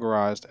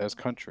categorized as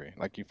country.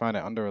 Like, you find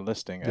it under a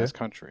listing as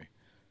country.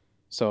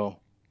 So,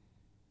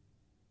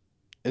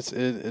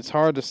 it's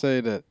hard to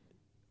say that...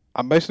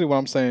 Basically, what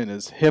I'm saying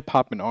is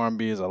hip-hop and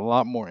R&B is a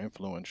lot more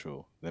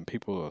influential than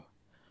people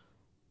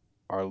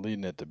are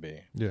leading it to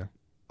be. Yeah.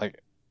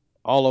 Like...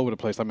 all over the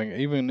place. I mean,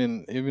 even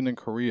in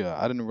Korea,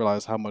 I didn't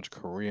realize how much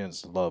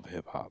Koreans love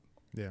hip hop.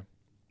 Yeah,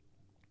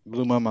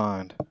 blew my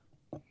mind.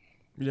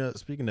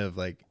 Speaking of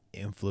like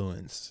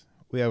influence,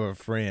 we have a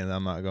friend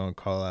I'm not going to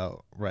call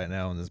out right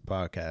now on this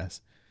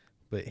podcast,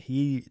 but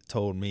he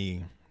told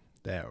me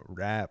that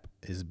rap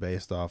is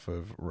based off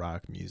of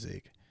rock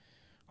music,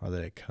 or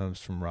that it comes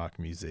from rock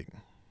music.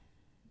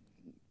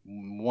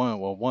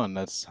 One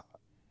that's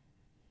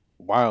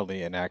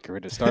wildly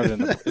inaccurate. It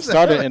started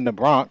in the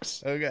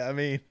Bronx. Okay, I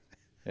mean.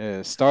 Yeah,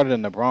 it started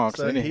in the Bronx.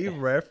 So he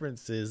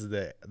references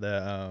the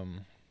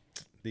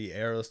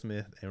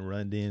Aerosmith and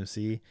Run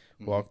DMC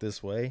Walk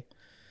This Way.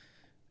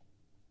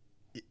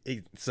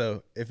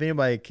 So if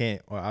anybody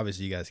can't, well,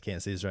 obviously you guys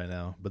can't see this right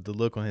now, but the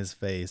look on his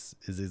face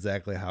is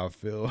exactly how I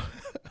feel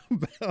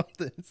about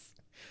this.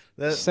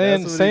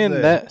 Saying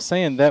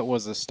that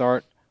was the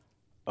start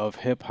of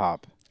hip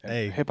hop.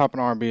 Hey, hip hop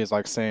and R&B is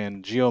like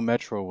saying Geo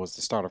Metro was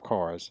the start of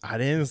cars. I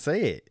didn't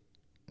say it.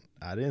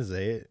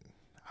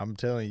 I'm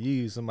telling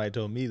you, somebody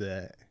told me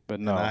that. But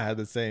no. And I had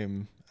the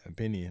same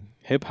opinion.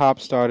 Hip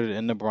hop started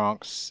in the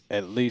Bronx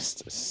at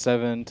least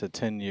 7 to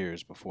 10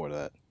 years before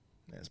that.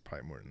 It's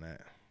probably more than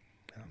that.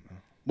 I don't know.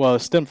 Well, it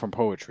stemmed from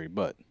poetry,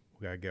 but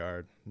we gotta get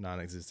our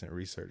non-existent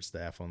research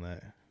staff on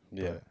that.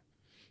 Yeah. But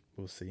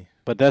we'll see.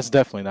 But that's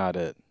definitely not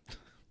it.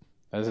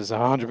 That is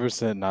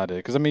 100% not it.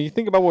 Because I mean, you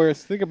think about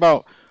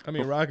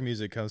rock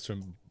music comes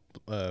from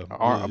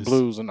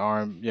blues and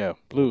R&B.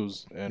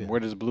 Blues. And where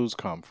does blues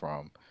come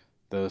from?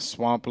 The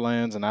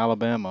swamplands in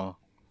Alabama.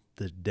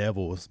 The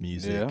devil's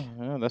music.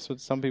 Yeah, that's what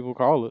some people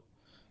call it.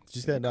 Did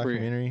you see that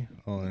documentary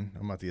on?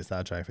 I'm about to get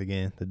sidetracked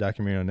again. The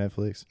documentary on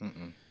Netflix.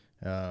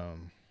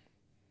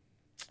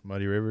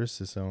 Muddy Rivers.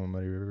 It's on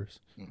Muddy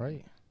Rivers,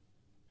 right?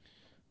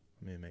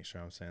 Let me make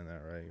sure I'm saying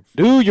that right.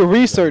 Do your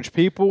research,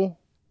 people.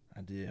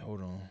 I did.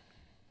 Hold on.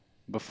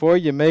 Before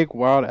you make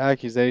wild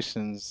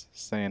accusations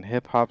saying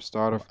hip hop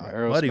started from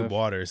Aerosmith. Muddy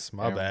Waters.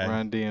 My bad.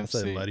 Run DMC. I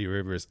said Muddy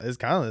Rivers. It's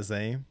kind of the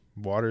same.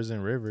 Waters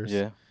and Rivers.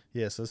 Yeah.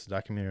 Yeah, so it's a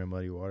documentary on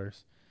Muddy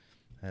Waters.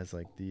 It has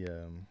like the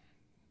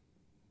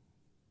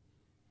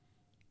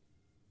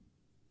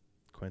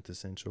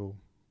quintessential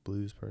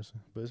blues person.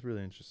 But it's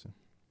really interesting.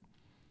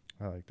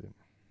 I liked it.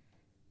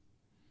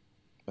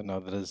 But no,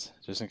 that is,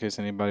 just in case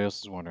anybody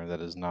else is wondering,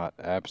 that is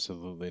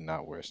absolutely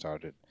not where it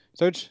started.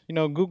 Search,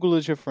 Google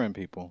is your friend,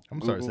 people. I'm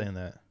going to start saying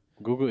that.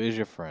 Google is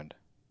your friend.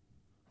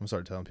 I'm going to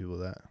start telling people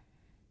that.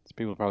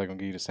 People are probably gonna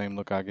give you the same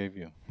look I gave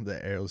you. The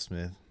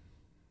Aerosmith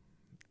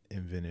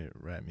invented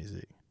rap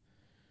music.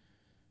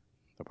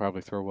 They'll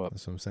probably throw up.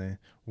 That's what I'm saying.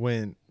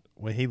 When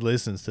he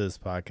listens to this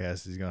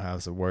podcast, he's gonna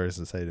have some words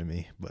to say to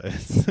me, but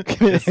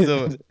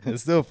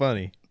it's still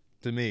funny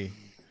to me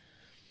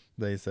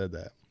that he said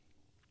that.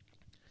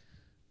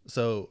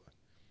 So,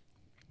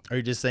 are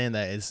you just saying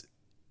that it's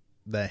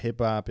that hip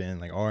hop and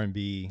like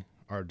R&B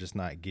are just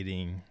not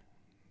getting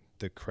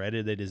the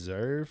credit they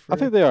deserve? I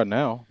think they are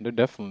now. They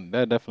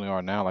definitely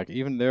are now. Like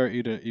there are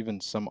even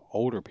some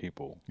older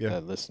people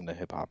that listen to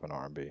hip hop and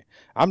R&B.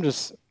 I'm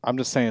just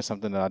saying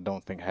something that I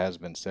don't think has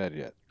been said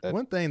yet.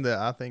 One thing that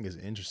I think is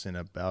interesting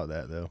about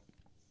that though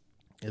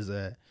is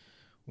that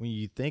when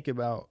you think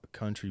about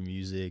country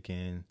music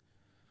and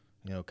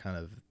kind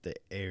of the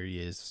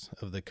areas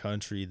of the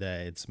country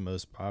that it's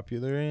most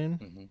popular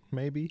in,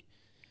 maybe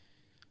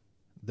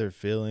their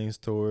feelings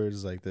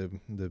towards like the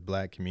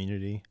black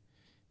community,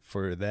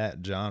 for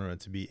that genre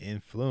to be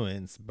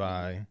influenced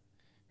by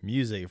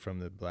music from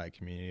the black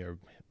community or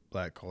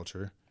black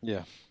culture.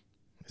 Yeah.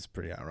 It's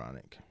pretty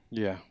ironic.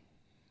 Yeah.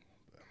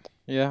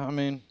 Yeah, I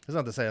mean, it's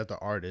not to say that the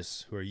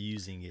artists who are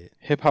using it.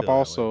 Hip hop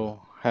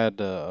also had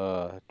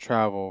to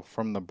travel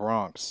from the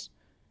Bronx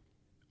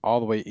all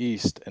the way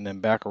east and then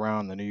back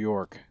around to New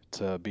York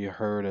to be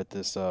heard at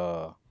this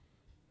I'll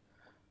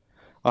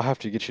have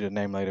to get you the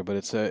name later, but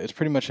it's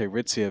pretty much a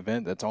ritzy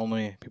event that's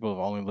only people have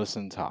only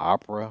listened to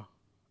opera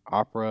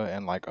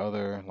and like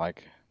other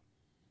like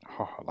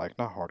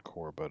not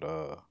hardcore but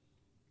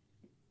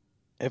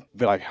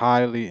like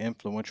highly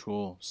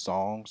influential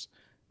songs,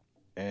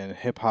 and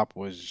hip hop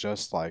was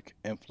just like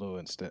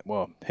influenced it.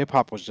 Well, hip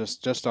hop was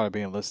just started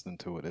being listened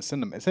to it. It's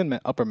in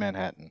Upper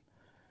Manhattan.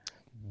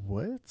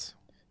 What?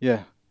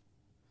 Yeah.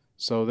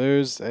 So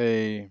there's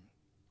a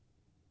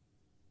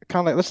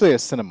kind of like, let's say a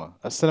cinema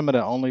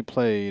that only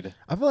played.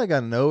 I feel like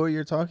I know what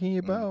you're talking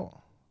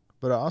about,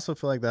 but I also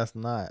feel like that's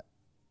not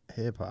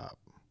hip hop.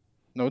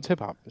 No, it's hip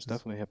hop. It's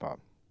definitely hip hop.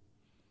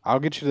 I'll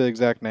get you the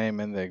exact name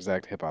and the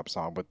exact hip hop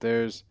song, but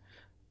there's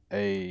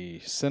a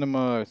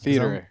cinema or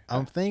theater.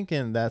 I'm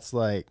thinking that's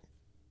like,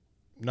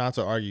 not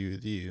to argue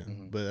with you,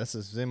 but that's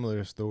a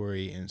similar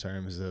story in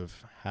terms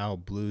of how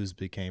blues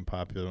became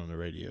popular on the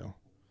radio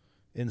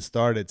and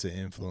started to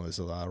influence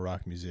a lot of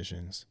rock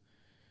musicians.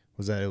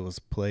 Was that it was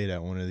played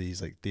at one of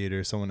these like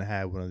theaters. Someone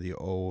had one of the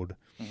old,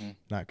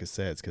 not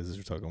cassettes, because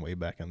we're talking way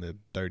back in the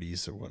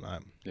 30s or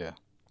whatnot. Yeah.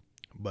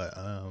 But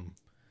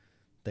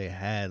they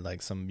had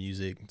like some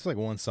music. It's like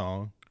one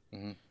song.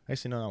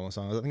 Actually, no, not one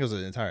song. I think it was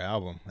an entire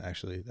album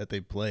actually that they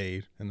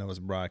played and that was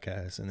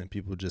broadcast, and then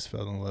people just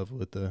fell in love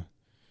with the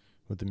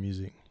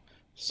music.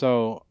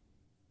 So,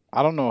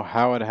 I don't know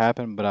how it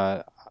happened,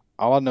 but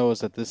all I know is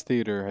that this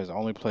theater has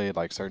only played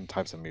like certain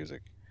types of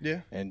music.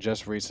 Yeah. And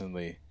just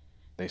recently,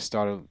 they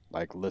started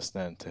like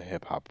listening to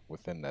hip hop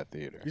within that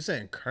theater. You're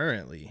saying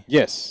currently?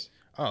 Yes.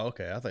 Oh,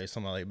 okay. I thought you were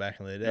talking about like back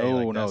in the day.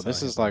 No.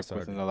 This is like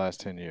within the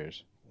last 10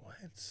 years.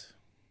 What?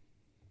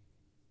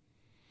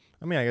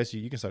 I mean, I guess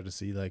you can start to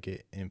see like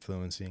it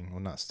influencing.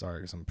 Well, not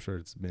start, because I'm sure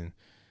it's been,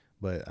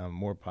 but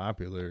more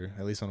popular,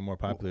 at least on a more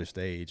popular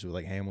stage with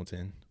like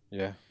Hamilton.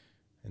 Yeah.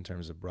 In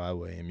terms of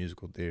Broadway and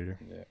musical theater.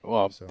 Yeah.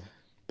 Well,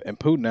 and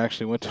Putin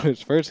actually went to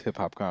his first hip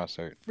hop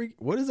concert.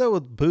 What is that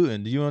with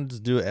Putin? Do you want to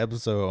just do an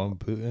episode on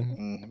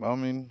Putin? I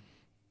mean,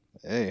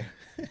 hey,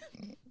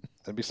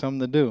 that'd be something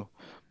to do.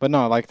 But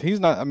no, like he's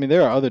not. I mean,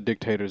 there are other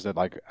dictators that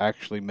like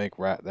actually make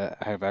rap,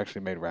 that have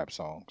actually made rap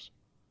songs.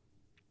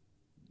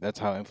 That's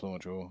how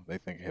influential they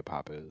think hip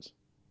hop is.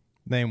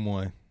 Name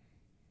one.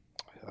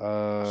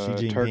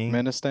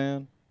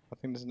 Turkmenistan, I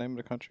think is the name of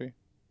the country.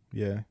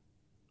 Yeah.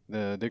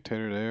 The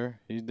dictator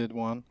there, he did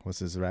one. What's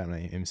his rap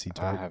name? MC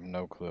Turk? I have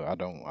no clue. I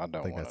don't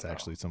think that's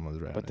actually someone's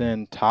rap name. But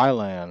then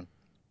Thailand,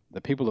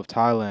 the people of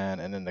Thailand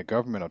and then the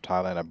government of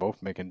Thailand are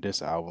both making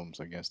diss albums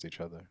against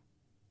each other.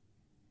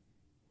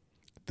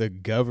 The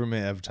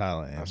government of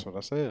Thailand. That's what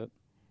I said.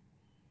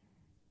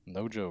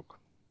 No joke.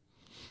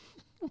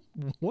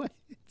 What?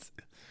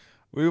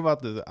 I'm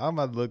about to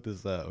look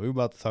this up. We're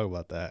about to talk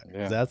about that.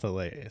 Yeah. That's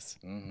hilarious.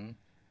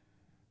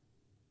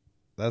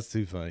 That's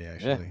too funny,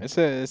 actually.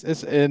 Yeah,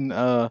 it's in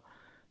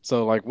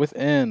so like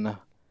within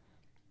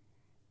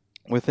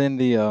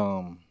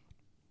the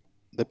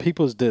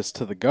people's diss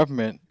to the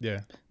government.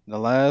 Yeah. The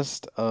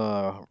last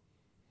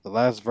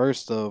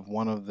verse of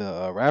one of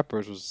the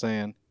rappers was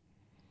saying,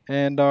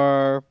 and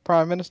our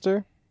prime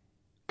minister,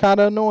 kind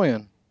of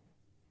annoying.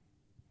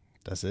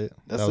 That's it.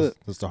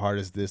 That's the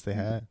hardest diss they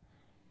had.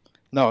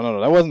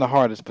 No, that wasn't the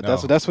hardest, but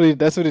that's what he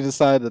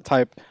decided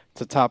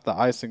to top the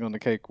icing on the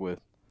cake with.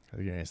 I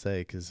was gonna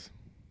say, because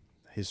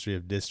history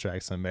of diss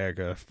tracks in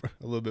America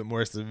a little bit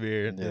more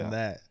severe than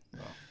that.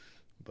 No.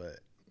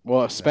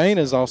 But Spain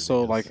is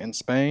also ridiculous. Like in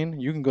Spain,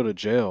 you can go to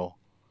jail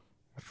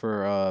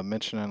for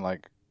mentioning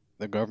like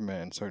the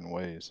government in certain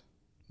ways.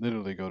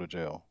 Literally go to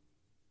jail.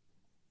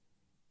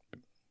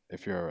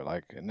 If you're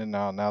like, and then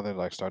now they're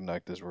like starting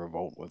like this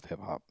revolt with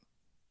hip hop.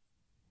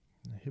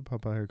 Hip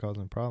hop out here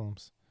causing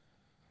problems.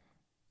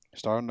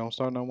 Starting, don't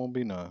start, no, won't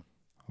be none.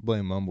 I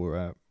blame mumble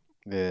rap.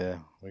 Yeah,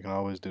 we can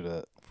always do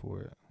that.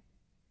 for it.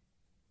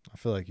 I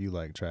feel like you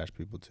like trash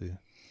people too.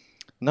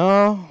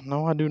 No,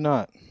 no, I do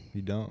not.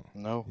 You don't?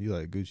 No, You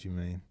like Gucci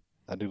Mane.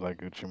 I do like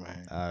Gucci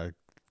Mane. I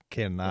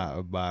cannot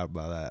abide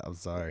by that. I'm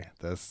sorry.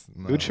 That's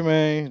no. Gucci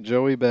Mane,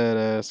 Joey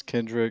Badass,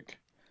 Kendrick.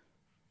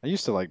 I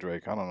used to like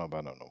Drake. I don't know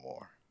about him no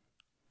more.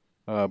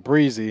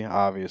 Breezy,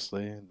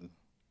 obviously.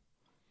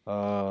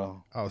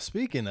 Oh,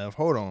 speaking of,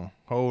 hold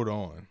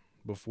on.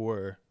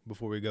 Before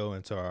we go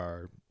into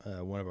our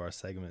one of our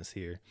segments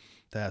here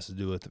that has to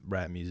do with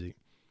rap music.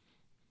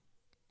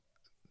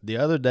 The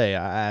other day,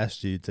 I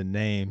asked you to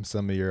name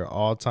some of your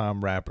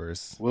all-time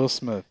rappers. Will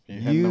Smith.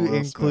 You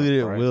included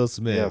Smith, right? Will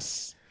Smith.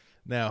 Yes.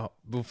 Now,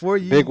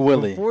 Big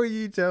Willie. before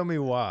you tell me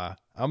why,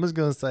 I'm just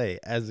gonna say,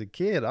 as a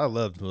kid, I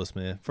loved Will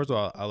Smith. First of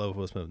all, I love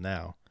Will Smith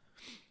now,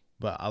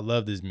 but I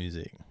loved his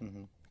music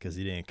because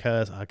he didn't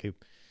cuss. I could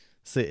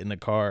sit in the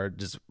car,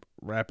 just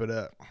wrap it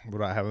up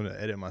without having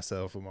to edit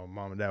myself when my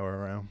mom and dad were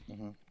around.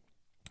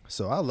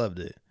 So I loved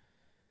it.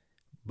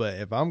 But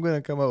if I'm going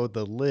to come up with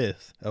a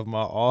list of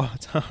my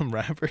all-time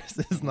rappers,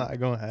 it's not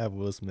going to have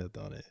Will Smith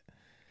on it.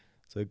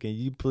 So can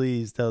you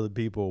please tell the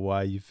people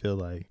why you feel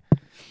like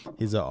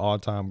he's an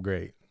all-time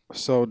great?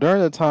 So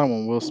during the time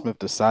when Will Smith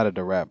decided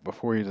to rap,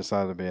 before he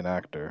decided to be an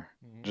actor,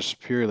 just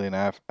purely an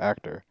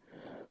actor,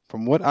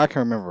 from what I can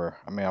remember,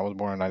 I mean, I was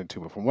born in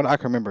 92, but from what I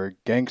can remember,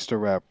 gangster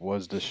rap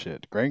was the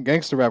shit.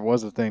 Gangster rap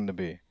was the thing to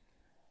be.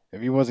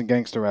 If you wasn't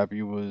gangster rap, I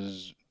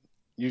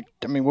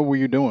mean, what were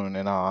you doing,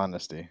 in all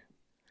honesty?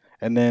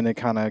 And then it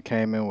kind of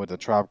came in with the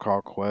Tribe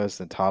Called Quest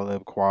and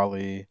Talib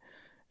Kweli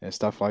and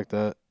stuff like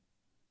that.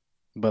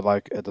 But,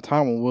 like, at the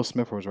time when Will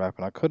Smith was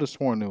rapping, I could have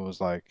sworn it was,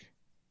 like,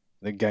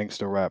 the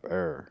gangster rap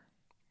era.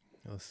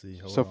 Let's see.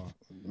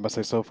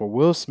 So for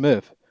Will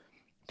Smith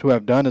to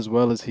have done as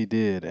well as he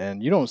did,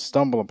 and you don't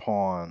stumble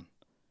upon,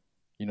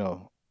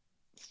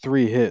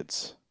 3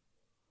 hits.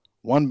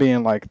 One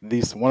being, like,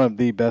 one of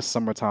the best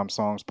summertime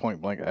songs, point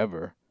blank,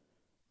 ever,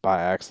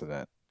 by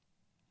accident.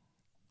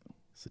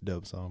 It's a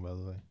dope song, by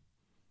the way.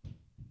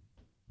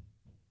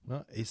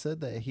 No, he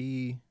said that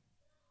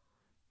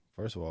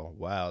first of all,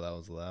 wow, that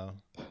was loud.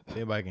 If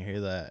anybody can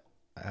hear that,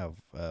 I have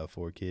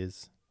 4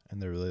 kids,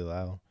 and they're really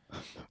loud.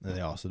 And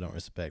they also don't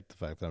respect the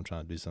fact that I'm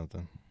trying to do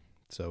something.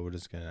 So we're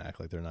just going to act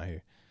like they're not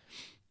here.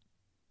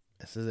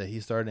 It says that he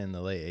started in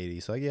the late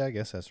 80s. So, yeah, I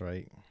guess that's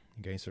right.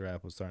 Gangster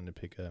rap was starting to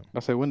pick up. I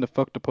say, when the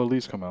fuck the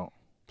Police come out?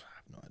 I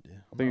have no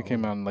idea. I think it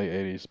came out in the late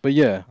 80s. But,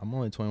 yeah. I'm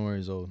only 21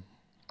 years old.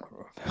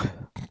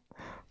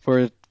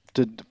 For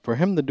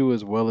him to do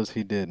as well as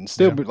he did, and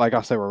still, like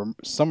I said,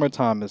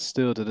 "Summertime" is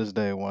still to this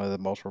day one of the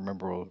most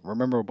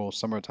memorable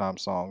summertime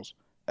songs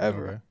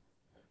ever. Okay.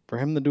 For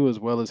him to do as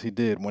well as he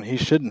did when he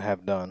shouldn't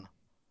have done,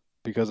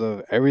 because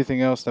of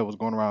everything else that was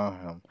going around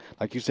him,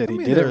 like you said, he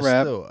didn't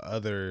rap. Still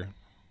other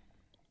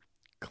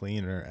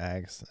cleaner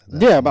acts.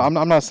 Yeah, but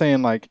I'm not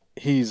saying like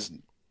he's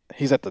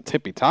at the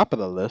tippy top of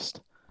the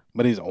list,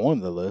 but he's on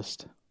the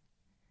list.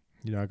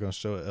 You're not gonna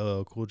show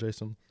LL Cool J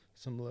some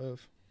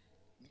love?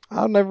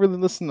 I've never really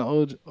listened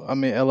to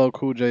LL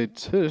Cool J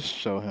to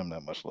show him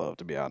that much love,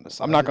 to be honest.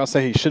 I'm not going to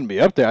say he shouldn't be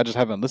up there. I just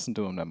haven't listened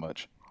to him that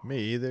much. Me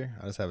either.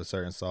 I just have a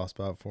certain soft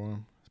spot for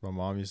him. My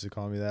mom used to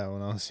call me that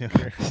when I was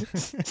younger.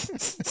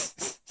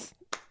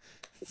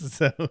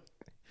 So,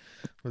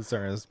 a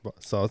certain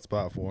soft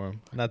spot for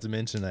him. Not to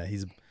mention that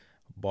he's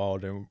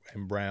bald and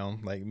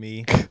brown like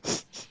me.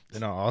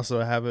 And I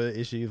also have an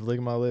issue of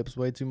licking my lips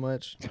way too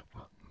much.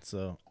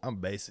 So, I'm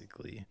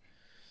basically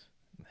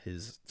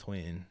his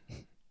twin.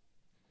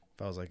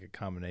 I was like a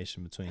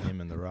combination between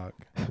him and The Rock.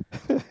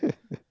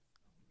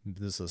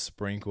 Just a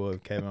sprinkle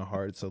of Kevin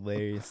Hart's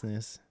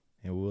hilariousness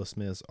and Will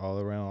Smith's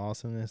all-around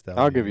awesomeness.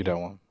 I'll give you that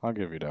one.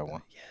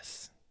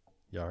 Yes.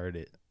 Y'all heard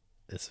it.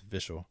 It's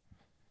official.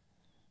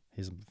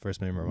 He's the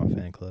first member of my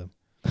fan club.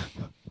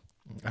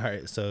 All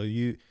right, so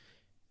you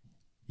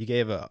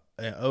gave an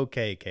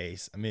okay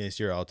case. I mean, it's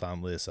your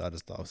all-time list, so I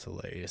just thought it was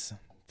hilarious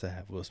to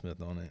have Will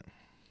Smith on it.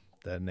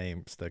 That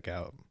name stuck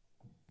out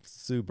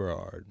super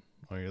hard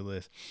on your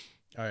list.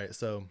 All right,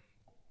 so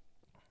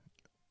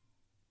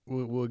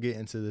we'll get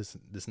into this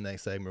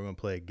next segment. We're gonna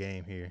play a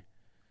game here.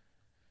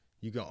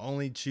 You can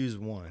only choose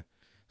one.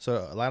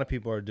 So a lot of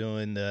people are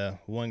doing the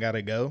one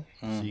gotta go.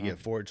 So you get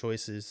 4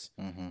 choices.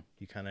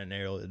 You kind of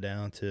narrow it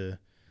down to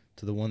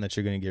the one that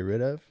you're gonna get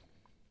rid of.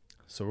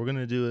 So we're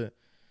gonna do it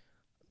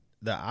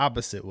the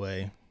opposite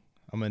way.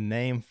 I'm gonna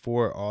name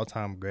 4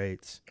 all-time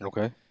greats.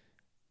 Okay.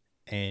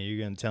 And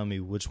you're gonna tell me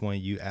which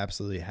one you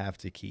absolutely have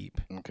to keep.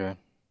 Okay.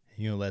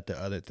 You're gonna let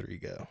the other 3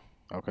 go.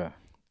 Okay.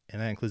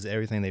 And that includes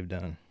everything they've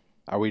done.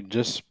 Are we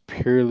just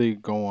purely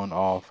going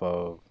off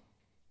of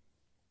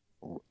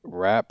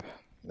rap,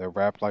 their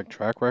rap like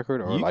track record,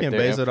 or you like can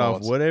their base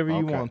influence? it off whatever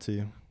you want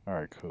to? All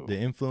right, cool. The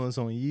influence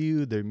on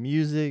you, their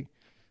music.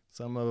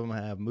 Some of them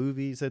have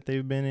movies that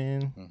they've been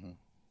in.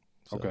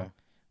 So, okay.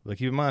 But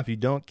keep in mind, if you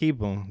don't keep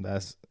them,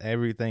 that's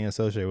everything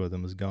associated with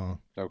them is gone.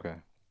 Okay.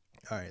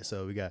 All right,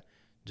 so we got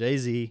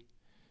Jay-Z,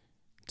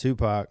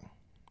 Tupac,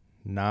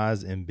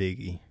 Nas, and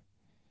Biggie.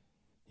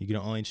 You can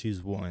only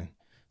choose one.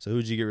 So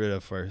who'd you get rid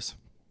of first?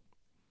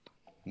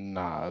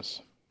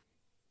 Nas.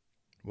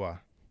 Why?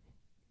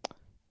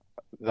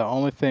 The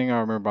only thing I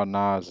remember about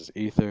Nas is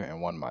Ether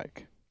and One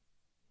Mic.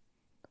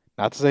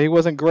 Not to say he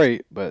wasn't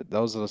great, but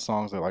those are the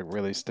songs that like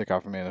really stick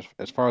out for me. And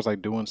as far as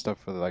like doing stuff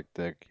for like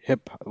the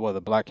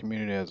the black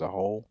community as a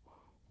whole,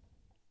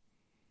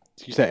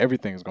 you said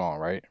everything's gone,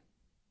 right?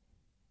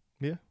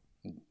 Yeah.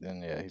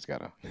 Then yeah, he's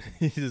gotta.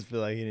 You just feel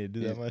like he didn't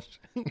do that much.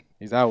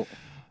 He's out.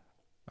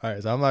 All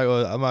right, so I'm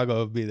not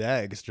gonna be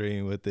that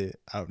extreme with it.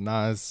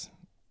 Nas,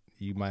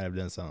 you might have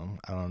done something.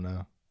 I don't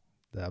know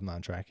that I'm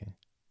not tracking,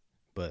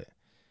 but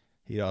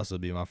he'd also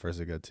be my first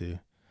to go too.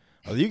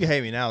 Oh, You Can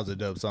Hate Me Now is a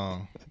dope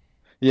song.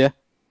 Yeah.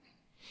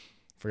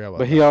 Forgot about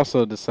But that. he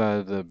also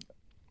decided to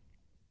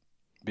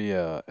be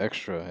a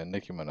extra in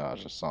Nicki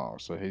Minaj's song,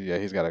 so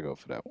he's got to go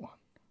for that one.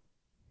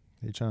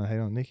 You trying to hate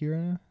on Nicki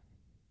right now?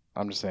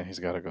 I'm just saying he's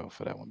got to go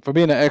for that one for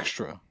being an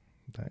extra.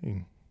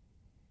 Dang.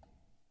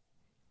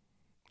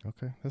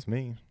 Okay, that's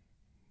mean.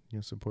 You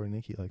don't support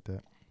Nicki like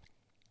that.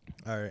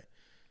 All right.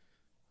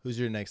 Who's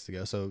your next to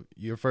go? So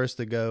your first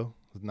to go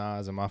is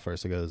Nas, and my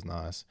first to go is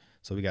Nas.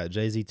 So we got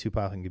Jay-Z,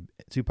 Tupac, and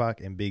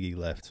Biggie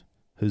left.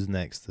 Who's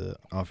next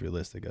off your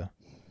list to go?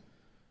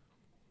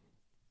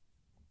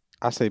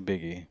 I say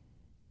Biggie.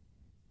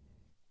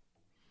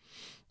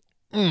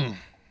 That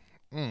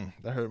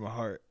hurt my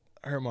heart.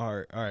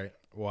 All right.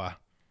 Why?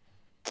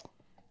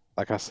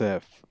 Like I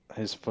said,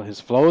 his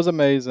flow is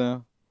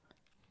amazing,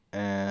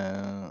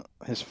 and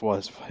his flow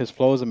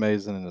is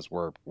amazing, and his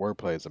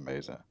wordplay is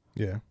amazing.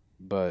 Yeah.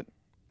 But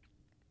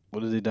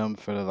what has he done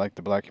for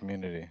the black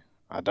community?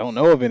 I don't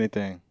know of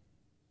anything.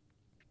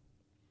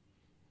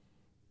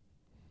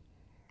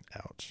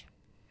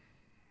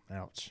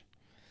 Ouch.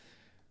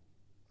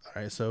 All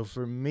right, so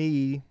for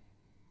me,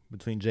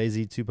 between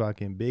Jay-Z,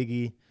 Tupac, and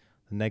Biggie,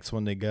 the next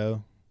one to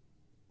go,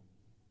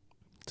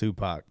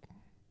 Tupac.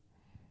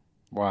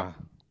 Why?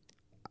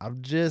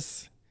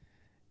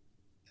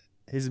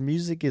 His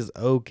music is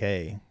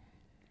okay.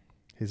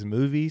 His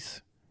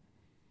movies,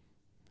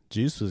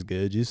 Juice was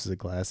good. Juice is a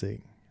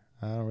classic.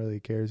 I don't really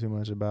care too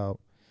much about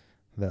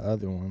the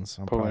other ones.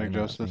 Poetic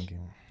Justice.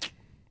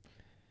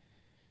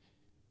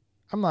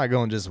 I'm not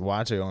going to just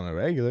watch it on a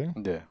regular.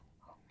 Yeah.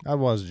 I'd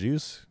watch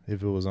Juice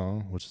if it was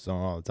on, which is on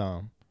all the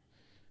time.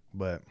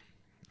 But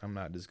I'm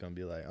not just going to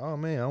be like, oh,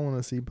 man, I want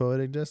to see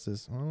Poetic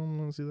Justice. I don't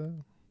want to see that.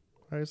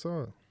 I already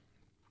saw it.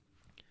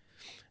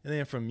 And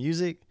then from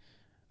music,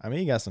 I mean,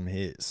 he got some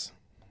hits.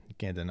 You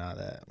can't deny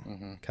that.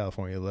 Mm-hmm.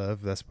 California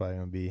Love, that's probably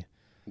going to be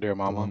Dear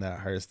Mama. the one that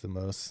hurts the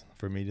most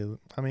for me to.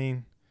 I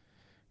mean,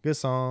 good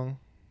song.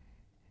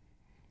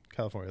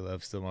 California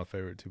Love still my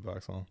favorite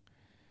Tupac song.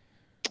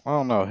 I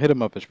don't know. Hit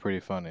 'Em Up is pretty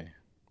funny.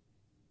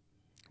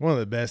 One of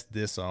the best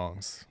diss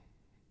songs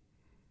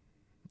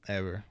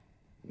ever.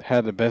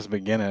 Had the best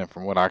beginning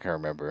from what I can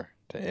remember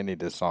to any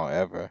diss song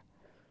ever.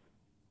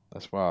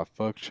 That's why I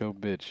fucked your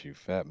bitch, you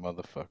fat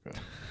motherfucker.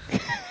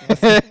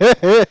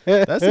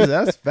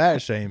 That's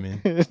fat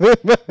shaming.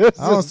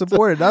 I don't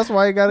support it. That's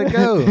why you gotta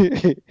go.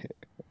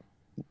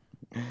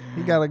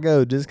 You gotta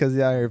go just because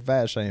he's out here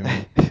fat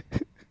shaming.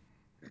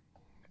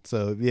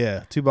 So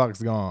yeah,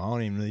 Tupac's gone. I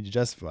don't even need to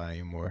justify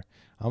anymore.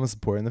 I'm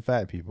supporting the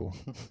fat people.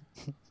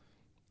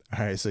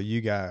 All right, so who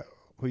you got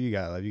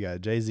left? You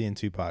got Jay-Z and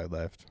Tupac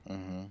left.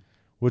 Mm-hmm.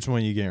 Which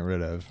one you getting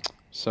rid of?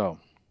 So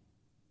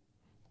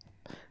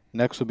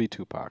next will be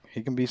Tupac.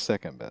 He can be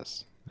second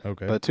best.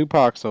 Okay. But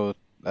Tupac,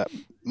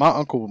 my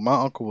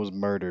uncle was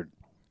murdered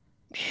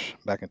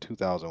back in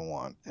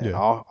 2001, and Yeah.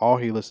 all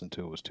he listened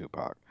to was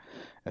Tupac,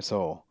 and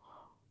so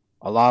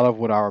a lot of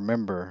what I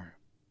remember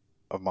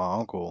of my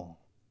uncle,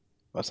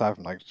 aside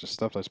from like just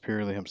stuff that's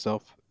purely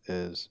himself,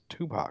 is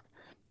Tupac.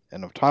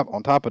 And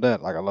on top of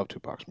that, like I love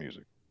Tupac's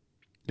music.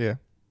 Yeah.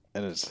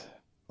 And it's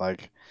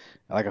like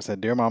I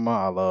said, Dear Mama,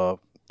 I love.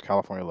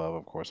 California Love,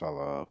 of course, I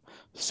love.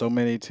 So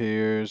Many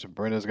Tears,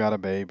 Brenda's Got a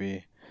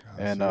Baby,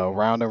 and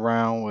Round and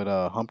Round with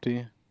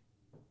Humpty.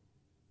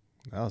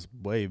 That was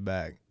way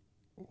back.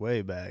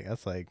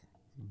 That's like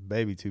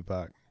baby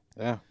Tupac.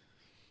 Yeah.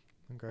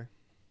 Okay.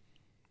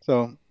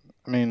 So,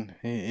 I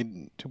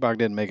mean, Tupac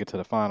didn't make it to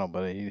the final,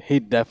 but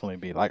he'd definitely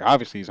be like.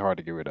 Obviously, he's hard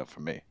to get rid of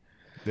for me.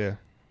 Yeah.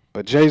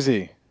 But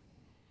Jay-Z's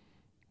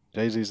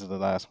the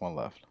last one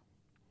left.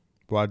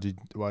 Why'd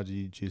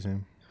you choose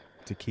him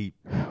to keep?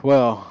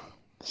 Well,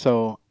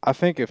 so I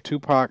think if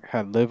Tupac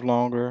had lived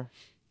longer,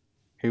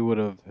 he would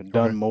have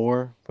done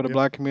more for the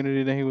black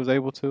community than he was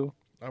able to.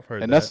 I've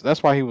heard and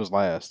that's why he was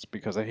last,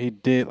 because he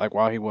did, like,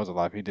 while he was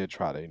alive, he did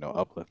try to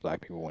uplift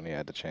black people when he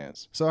had the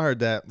chance. So I heard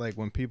that, like,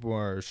 when people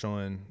are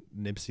showing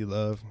Nipsey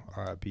love,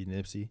 R.I.P.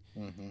 Nipsey,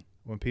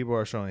 when people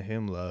are showing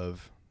him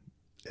love,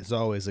 it's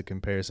always a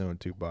comparison with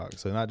Tupac.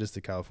 So not just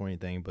the California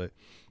thing, but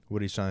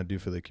what he's trying to do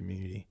for the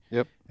community.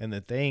 Yep. And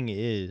the thing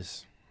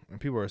is, when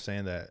people are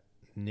saying that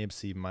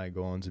Nipsey might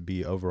go on to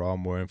be overall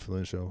more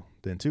influential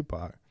than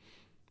Tupac,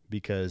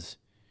 because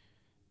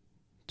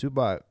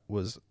Tupac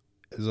is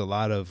a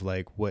lot of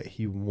like what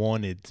he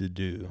wanted to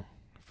do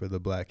for the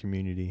black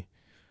community,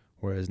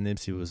 whereas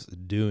Nipsey was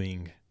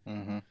doing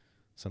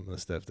some of the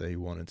stuff that he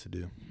wanted to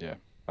do. Yeah,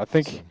 I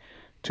think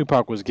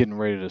Tupac was getting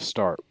ready to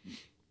start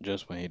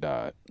just when he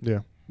died. Yeah.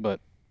 But,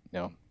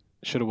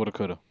 shoulda, woulda,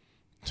 coulda.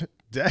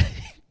 Dang.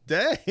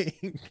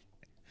 Dang.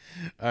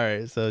 All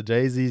right, so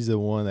Jay-Z's the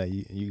one that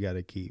you got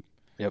to keep.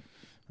 Yep.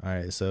 All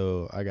right,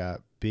 so I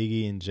got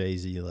Biggie and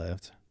Jay-Z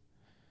left.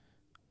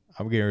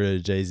 I'm getting rid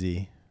of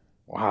Jay-Z.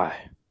 Why?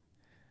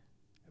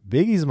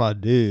 Biggie's my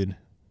dude.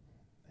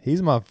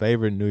 He's my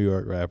favorite New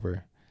York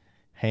rapper,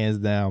 hands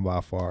down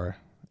by far.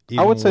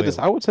 I would say this.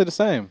 I would say the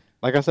same.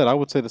 Like I said, I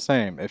would say the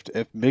same. If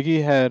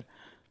Biggie had,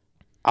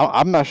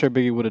 I'm not sure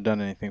Biggie would have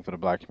done anything for the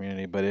black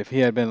community, but if he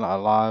had been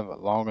alive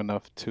long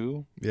enough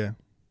to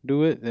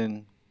do it,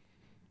 then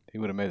he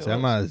would have made it. So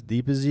I'm not as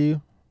deep as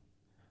you.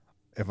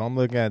 If I'm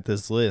looking at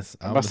this list,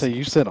 I'm about to say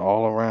you said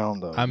all around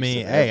though. I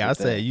mean, hey, I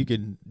said you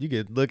could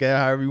look at it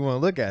however you want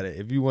to look at it.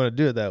 If you want to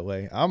do it that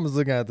way, I'm just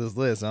looking at this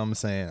list. I'm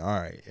saying, all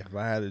right, if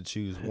I had to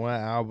choose one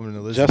album to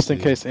listen to, just in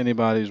case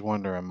anybody's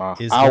wondering,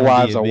 our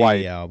wives are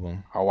white.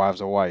 Album. Our wives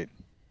are white.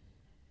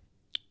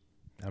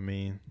 I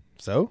mean,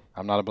 so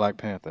I'm not a Black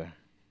Panther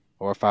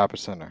or a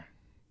 5%er.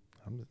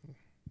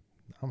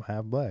 I'm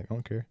half black. I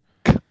don't care.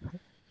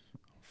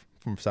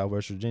 From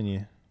Southwest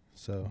Virginia,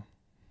 so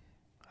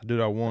I do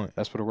what I want.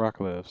 That's where The Rock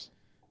lives.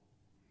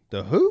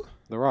 The who?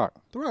 The Rock.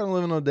 The Rock don't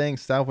live in no dang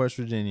Southwest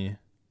Virginia.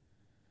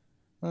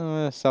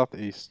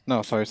 Southeast.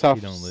 No, sorry, south.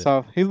 He don't live.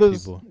 South. He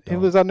lives. He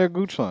lives out near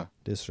Goochland.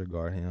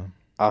 Disregard him.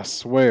 I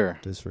swear.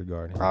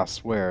 Disregard him. I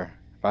swear.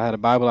 If I had a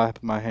Bible, I'd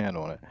put my hand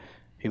on it.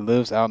 He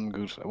lives out in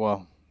Goochland.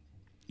 Well,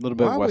 a little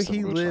bit west of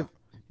Goochland. Why would he live?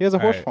 He has a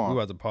horse farm.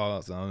 We're about to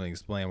pause, so I'm going to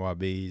explain why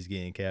B's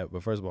getting capped.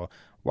 But first of all,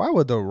 why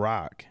would The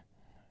Rock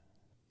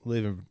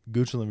live in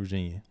Goochland,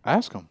 Virginia?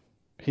 Ask him.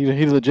 He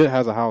legit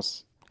has a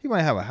house. He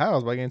might have a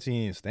house, but I guarantee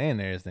he ain't staying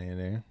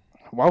there.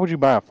 Why would you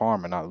buy a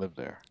farm and not live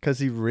there? Because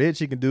he's rich.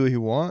 He can do what he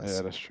wants.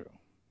 Yeah, that's true.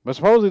 But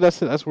supposedly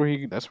that's where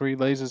he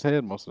lays his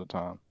head most of the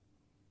time.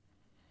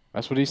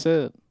 That's what he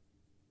said.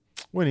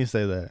 When did he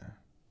say that?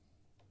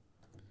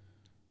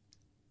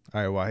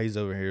 All right, while he's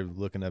over here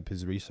looking up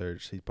his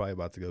research, he's probably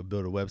about to go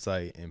build a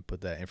website and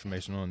put that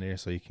information on there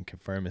so he can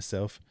confirm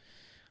himself.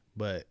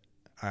 But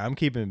I'm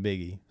keeping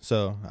Biggie.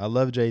 So I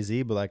love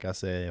Jay-Z, but like I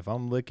said, if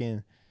I'm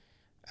looking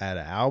at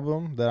an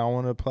album that I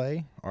want to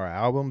play or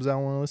albums I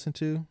want to listen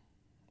to,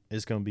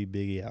 it's going to be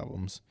Biggie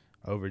albums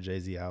over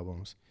Jay-Z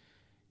albums.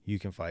 You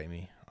can fight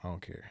me. I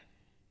don't care.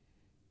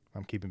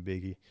 I'm keeping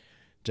Biggie.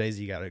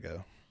 Jay-Z got to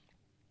go.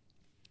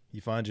 You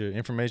find your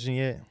information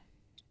yet?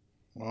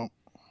 Well,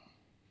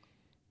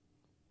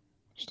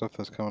 stuff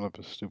that's coming up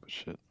is stupid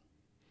shit.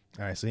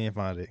 All right, so he didn't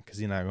find it because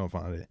he's not going to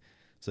find it.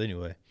 So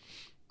anyway.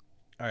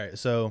 All right,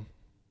 so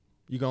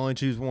you can only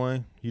choose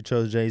one. You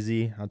chose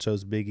Jay-Z. I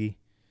chose Biggie.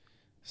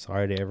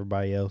 Sorry to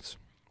everybody else.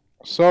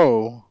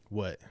 So.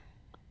 What?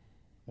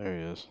 There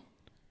he is.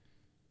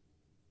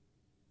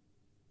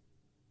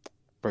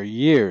 For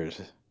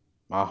years.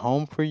 My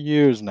home for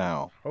years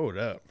now. Hold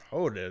up.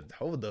 Hold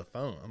the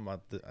phone. I'm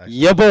about to.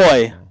 Yeah,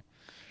 boy.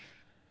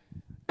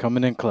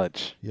 Coming in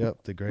clutch.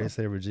 Yep. The great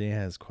state of Virginia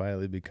has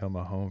quietly become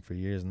a home for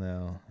years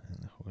now. And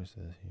the horse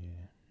says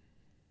here.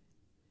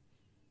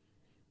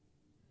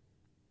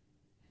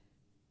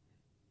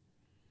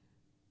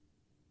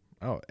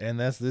 Oh, and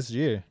that's this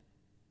year.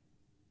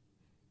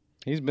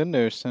 He's been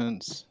there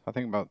since, I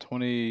think, about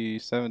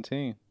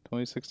 2017,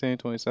 2016,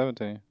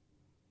 2017.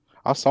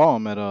 I saw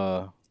him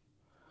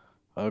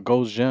at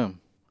Gold's Gym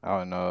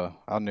out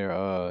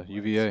near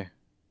UVA.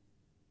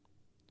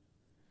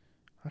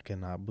 I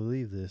cannot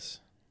believe this.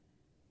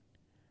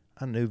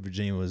 I knew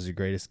Virginia was the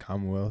greatest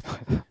commonwealth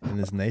in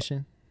this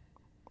nation,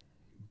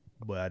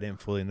 but I didn't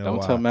fully know why.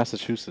 Don't tell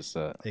Massachusetts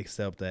that.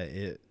 Except that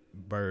it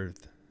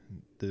birthed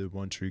the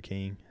one true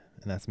king,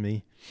 and that's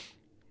me.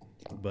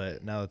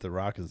 But now that The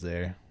Rock is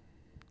there,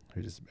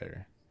 we're just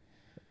better.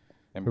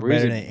 And we're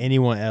better than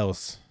anyone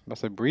else. I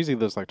said Breezy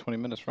lives like 20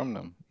 minutes from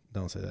them.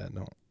 Don't say that.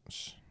 Don't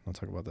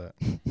talk about that.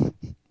 I'm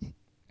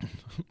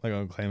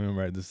going to claim him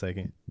right this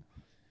second.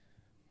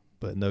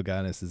 But No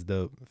Guidance is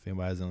dope. If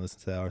anybody hasn't listened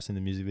to that or seen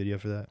the music video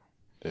for that.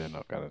 Yeah,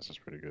 No Guidance is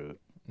pretty good.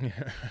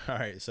 All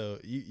right, so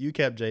you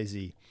kept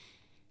Jay-Z,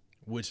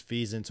 which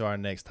feeds into our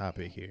next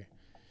topic here.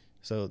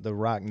 So the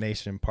Rock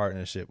Nation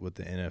partnership with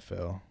the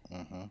NFL.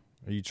 Mm-hmm.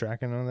 Are you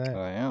tracking on that?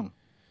 I am.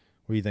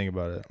 What do you think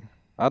about it?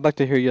 I'd like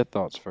to hear your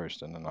thoughts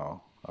first, and then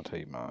I'll tell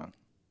you mine.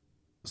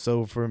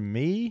 So for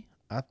me,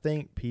 I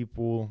think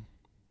people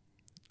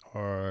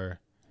are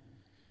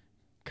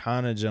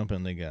kind of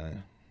jumping the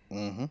gun,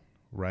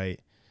 right?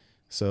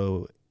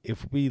 So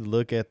if we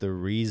look at the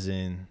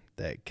reason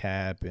that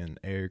Cap and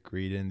Eric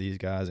Reed and these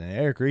guys, and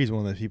Eric Reed's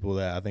one of the people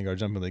that I think are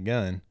jumping the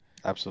gun.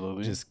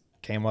 Absolutely. Just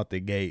came out the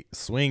gate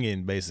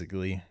swinging,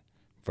 basically,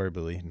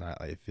 verbally,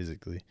 not like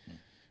physically,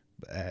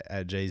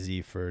 at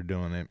Jay-Z for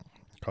doing it,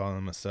 calling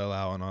him a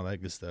sellout and all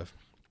that good stuff.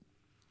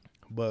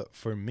 But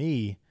for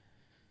me,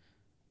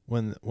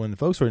 when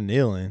folks were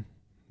kneeling,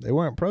 they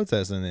weren't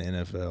protesting the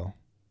NFL.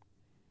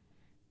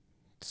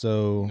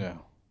 So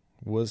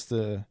what's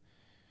the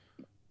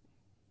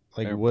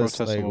what's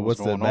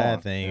the bad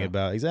on. thing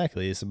about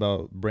exactly? It's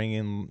about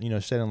bringing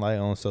shedding light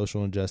on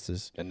social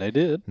injustice, and they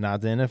did.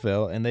 Not the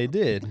NFL, and they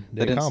did.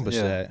 They accomplished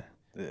that.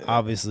 Yeah.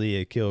 Obviously,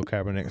 it killed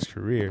Kaepernick's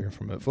career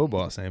from a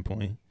football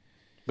standpoint.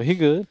 But he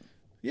good.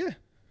 Yeah,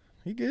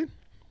 he good.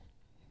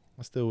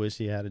 I still wish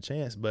he had a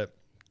chance, but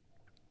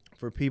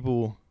for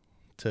people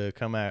to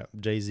come at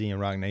Jay-Z and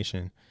Rock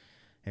Nation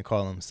and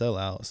call them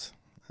sellouts,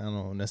 I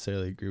don't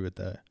necessarily agree with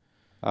that.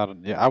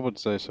 I would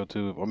say so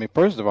too. I mean,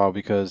 first of all,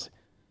 because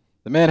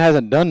the man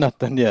hasn't done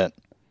nothing yet.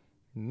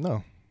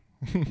 No.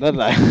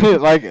 like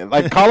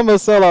call him a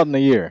sellout in a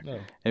year. No.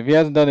 If he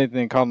hasn't done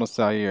anything, call him a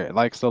sellout a year.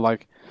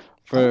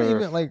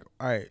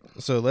 All right.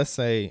 So let's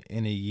say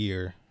in a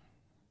year,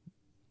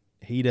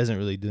 he doesn't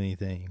really do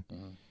anything.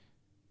 Mm-hmm.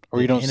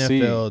 Or you don't see.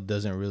 The NFL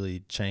doesn't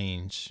really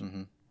change.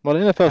 Mm-hmm. Well,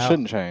 the NFL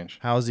shouldn't change.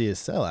 How is he a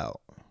sellout?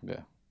 Yeah.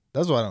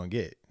 That's what I don't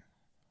get.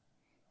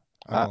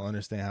 I don't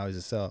understand how he's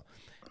a sellout.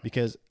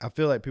 Because I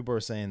feel like people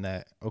are saying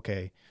that,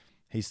 okay,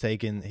 he's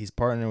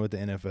partnering with the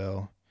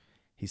NFL.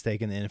 He's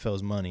taking the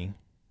NFL's money.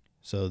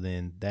 So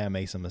then that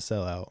makes him a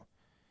sellout.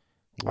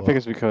 Well, I think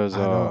it's because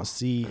I don't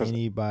see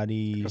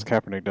anybody. Because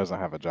Kaepernick doesn't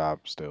have a job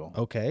still.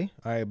 Okay.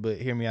 All right. But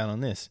hear me out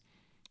on this.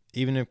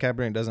 Even if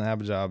Kaepernick doesn't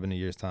have a job in a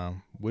year's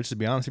time, which to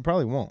be honest, he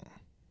probably won't.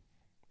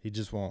 He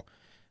just won't.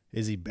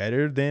 Is he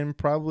better than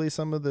probably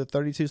some of the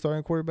 32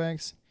 starting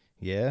quarterbacks?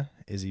 Yeah.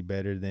 Is he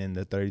better than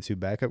the 32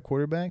 backup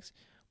quarterbacks?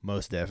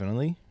 Most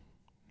definitely.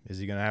 Is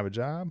he going to have a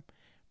job?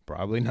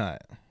 Probably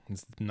not.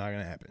 It's not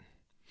going to happen.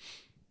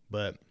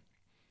 But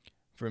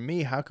for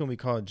me, how can we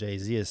call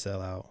Jay-Z a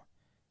sellout?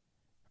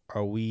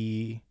 Are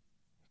we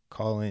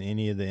calling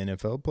any of the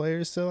NFL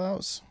players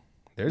sellouts?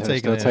 They're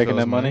still taking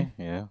that money?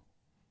 Yeah.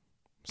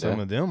 Some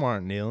of them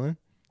aren't kneeling.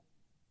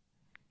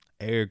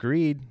 Eric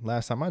Reed,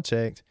 last time I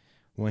checked,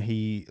 when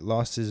he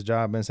lost his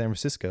job in San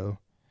Francisco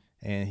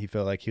and he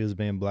felt like he was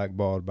being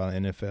blackballed by the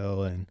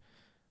NFL and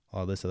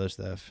all this other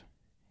stuff,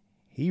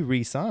 he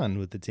re-signed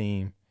with the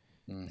team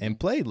and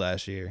played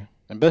last year.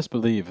 And best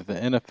believe if the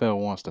NFL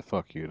wants to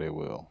fuck you, they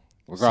will,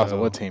 regardless of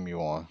what team you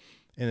on.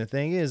 And the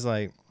thing is,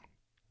 like,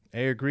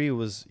 Eric Reed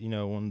was,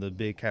 one of the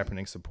big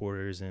Kaepernick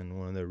supporters and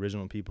one of the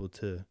original people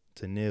to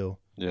kneel.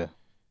 Yeah.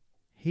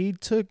 He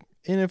took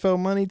NFL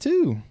money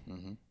too.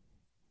 Mm-hmm.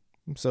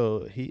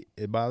 So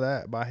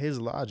by his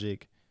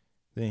logic,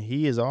 then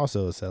he is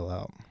also a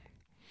sellout.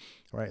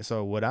 Right?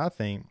 So what I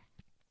think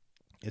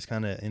is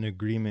kind of in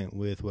agreement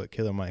with what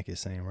Killer Mike is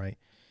saying, right?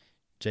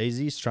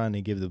 Jay-Z's trying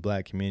to give the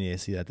black community a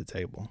seat at the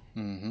table.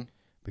 Mm-hmm.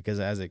 Because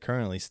as it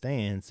currently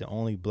stands, the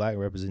only black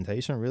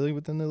representation really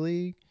within the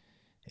league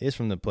is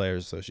from the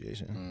Players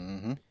Association.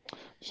 Mm-hmm.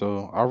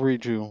 So I'll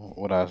read you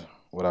what I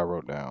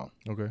wrote down.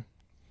 Okay.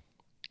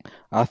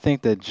 I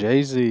think that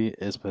Jay-Z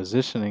is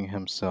positioning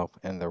himself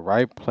in the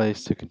right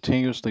place to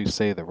continuously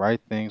say the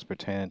right things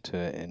pertaining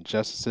to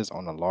injustices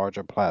on a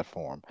larger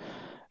platform.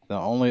 The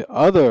only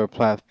other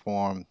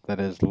platform that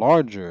is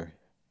larger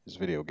is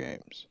video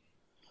games.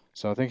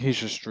 So I think he's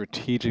just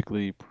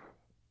strategically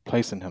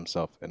placing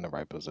himself in the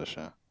right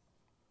position.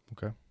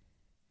 Okay.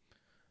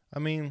 I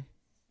mean,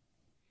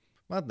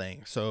 my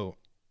thing. So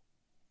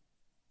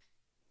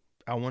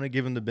I want to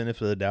give him the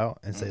benefit of the doubt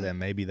and say that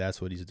maybe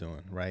that's what he's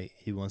doing, right?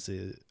 He wants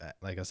to,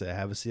 like I said,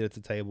 have a seat at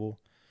the table,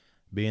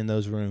 be in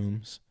those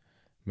rooms,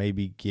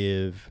 maybe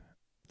give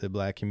the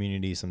black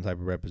community some type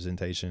of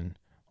representation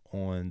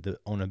on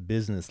a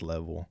business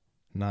level,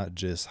 not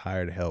just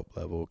hired help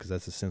level, because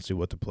that's essentially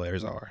what the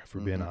players are, if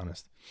we're being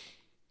honest.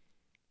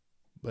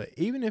 But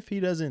even if he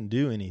doesn't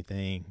do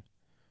anything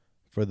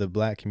for the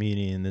black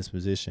community in this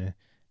position,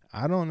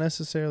 I don't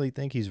necessarily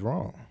think he's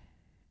wrong.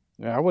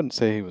 Yeah, I wouldn't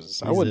say he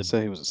was. I wouldn't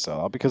say he was a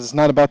sellout because it's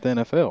not about the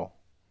NFL.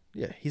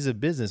 Yeah, he's a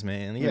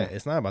businessman. Yeah,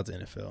 it's not about the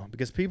NFL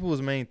because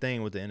people's main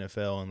thing with the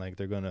NFL and like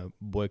they're gonna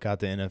boycott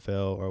the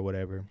NFL or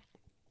whatever.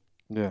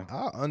 Yeah,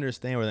 I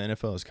understand where the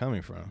NFL is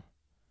coming from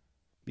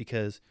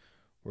because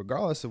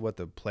regardless of what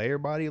the player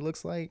body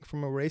looks like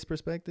from a race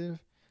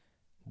perspective,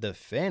 the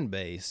fan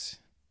base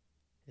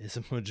is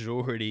a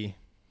majority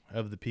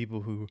of the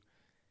people who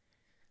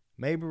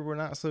maybe we're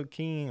not so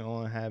keen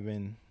on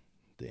having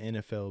the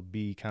NFL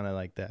be kind of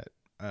like that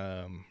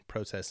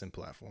protesting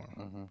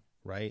platform,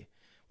 right?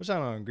 Which I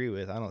don't agree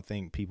with. I don't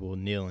think people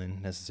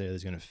kneeling necessarily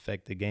is going to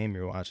affect the game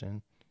you're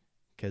watching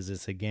because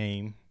it's a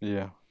game.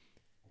 Yeah.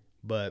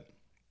 But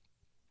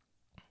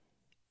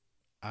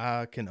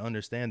I can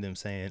understand them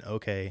saying,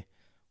 okay,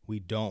 we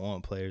don't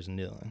want players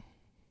kneeling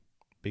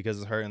because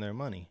it's hurting their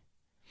money.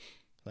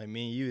 Like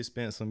me and you have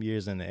spent some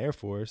years in the Air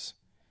Force.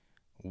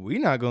 We're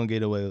not going to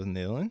get away with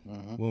kneeling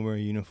when we're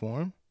in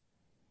uniform.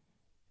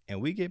 And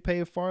we get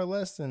paid far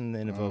less than the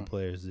NFL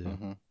players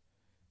do.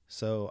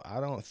 So I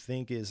don't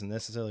think it's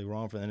necessarily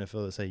wrong for the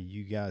NFL to say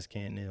you guys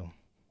can't kneel.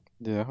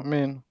 Yeah, I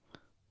mean,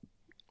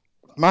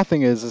 my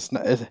thing is it's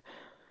not.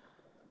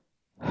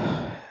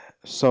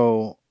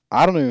 So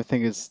I don't even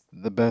think it's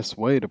the best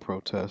way to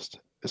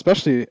protest,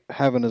 especially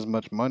having as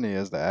much money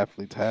as the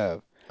athletes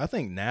have. I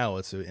think now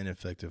it's an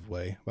ineffective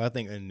way, but I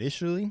think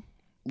initially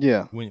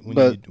Yeah, when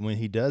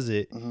he does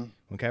it, mm-hmm.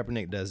 when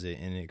Kaepernick does it,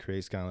 and it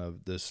creates kind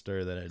of the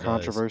stir that it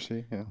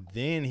Controversy. does, Yeah,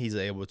 then he's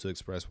able to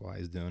express why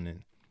he's doing it.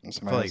 and I feel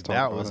somebody else like talk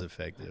that about was it.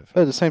 effective.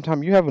 But at the same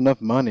time, you have enough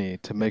money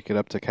to Yeah. make it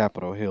up to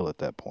Capitol Hill at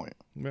that point.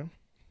 Yeah,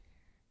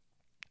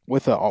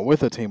 With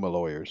a team of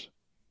lawyers.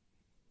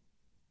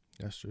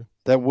 that's true.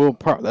 That will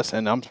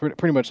and I'm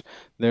pretty much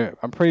there.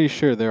 I'm pretty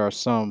sure there are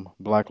some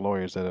black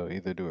lawyers that'll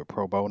either do it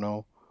pro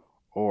bono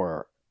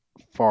or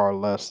far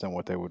less than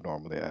what they would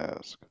normally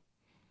ask.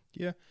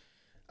 Yeah,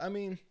 I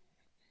mean,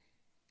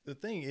 the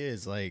thing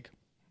is, like,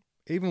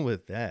 even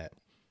with that,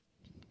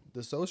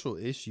 the social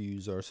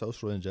issues or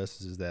social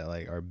injustices that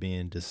like are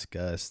being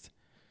discussed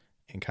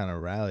and kind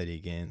of rallied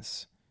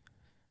against,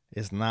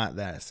 it's not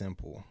that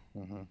simple,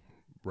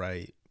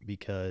 right?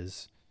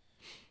 Because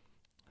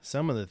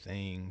some of the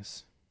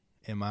things,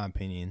 in my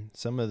opinion,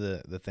 some of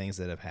the things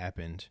that have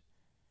happened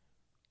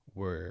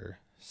were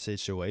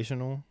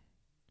situational,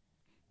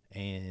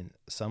 and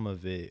some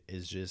of it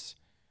is just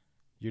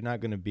you're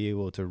not going to be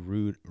able to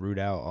root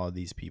out all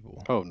these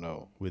people. Oh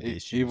no, with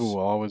issues. Evil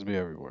will always be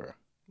everywhere.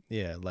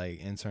 Yeah,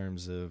 like in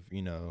terms of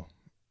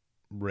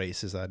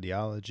racist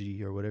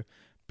ideology or whatever,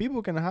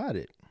 people can hide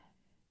it.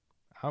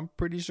 I'm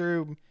pretty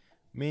sure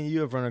me and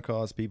you have run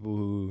across people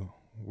who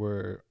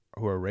are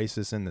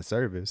racist in the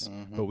service,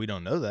 but we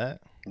don't know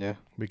that. Yeah,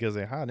 because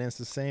they hide it. It's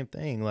the same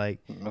thing. Like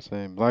I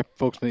say, black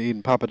folks been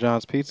eating Papa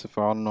John's pizza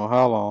for I don't know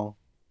how long.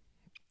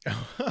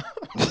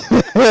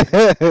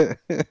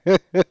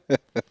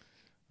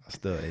 I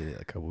still ate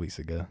it a couple weeks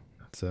ago,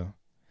 so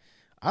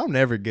I'll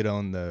never get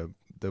on the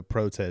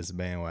protest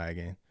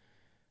bandwagon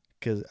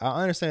because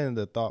I understand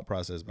the thought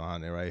process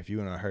behind it. Right, if you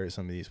want to hurt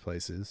some of these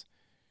places,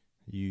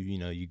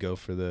 you go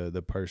for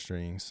the purse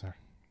strings or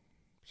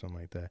something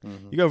like that.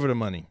 You go for the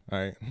money. All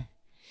right.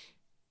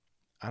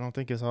 I don't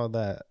think it's all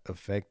that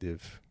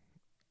effective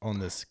on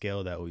the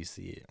scale that we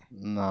see it.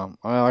 No,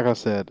 like I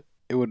said,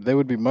 they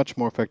would be much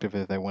more effective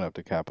if they went up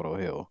to Capitol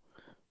Hill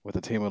with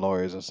a team of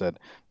lawyers and said,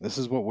 "This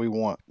is what we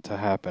want to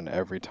happen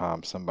every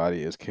time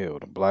somebody is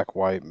killed, black,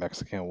 white,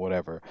 Mexican,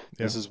 whatever.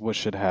 Yeah. This is what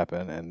should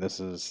happen, and this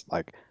is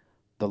like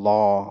the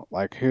law.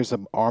 Like here's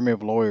an army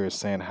of lawyers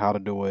saying how to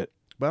do it."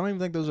 But I don't even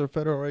think those are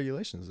federal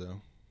regulations,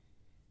 though.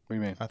 What do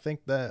you mean? I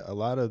think that a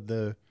lot of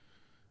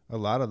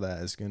that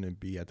is going to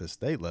be at the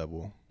state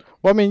level.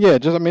 Well, I mean, yeah,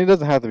 it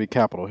doesn't have to be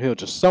Capitol Hill,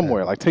 just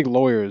somewhere. Yeah. Like take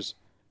lawyers.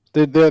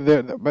 They're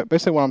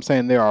basically what I'm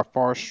saying. There are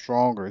far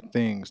stronger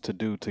things to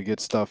do to get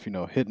stuff,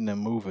 hitting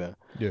and moving.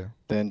 Yeah.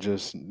 Than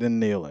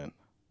kneeling.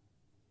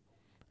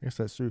 I guess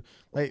that's true.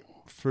 Like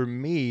for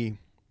me,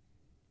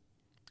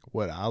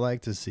 what I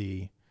like to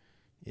see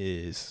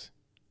is,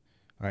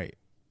 all right,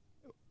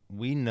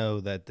 we know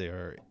that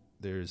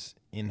there's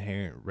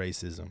inherent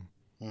racism,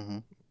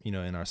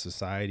 in our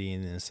society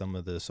and in some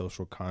of the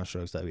social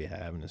constructs that we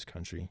have in this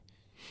country.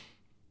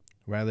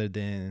 Rather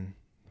than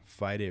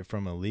fight it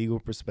from a legal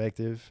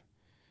perspective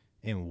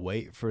and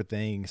wait for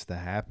things to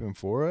happen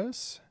for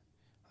us,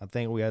 I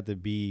think we have to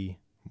be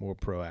more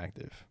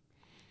proactive.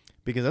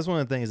 Because that's one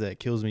of the things that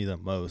kills me the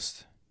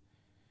most.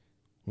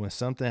 When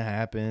something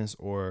happens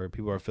or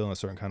people are feeling a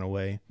certain kind of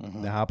way,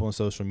 they hop on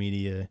social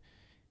media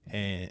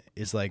and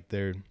it's like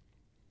they're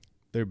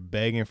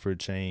begging for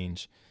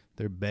change.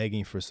 They're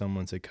begging for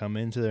someone to come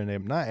into their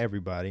neighborhood. Not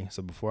everybody.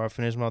 So before I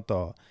finish my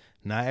thought,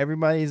 not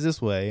everybody is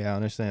this way. I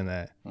understand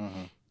that.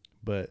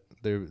 But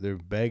they're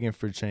begging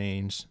for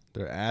change.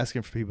 They're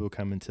asking for people to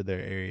come into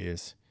their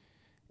areas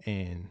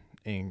and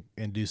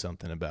do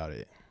something about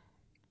it.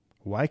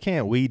 Why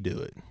can't we do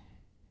it?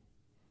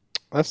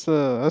 That's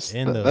the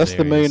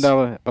 $1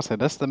 million. I said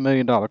that's the $1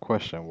 million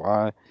question.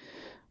 Why?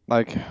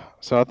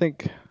 So I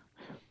think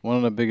one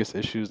of the biggest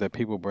issues that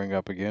people bring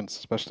up against,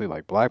 especially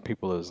like black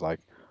people, is like,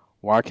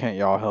 why can't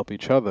y'all help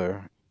each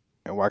other,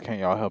 and why can't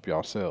y'all help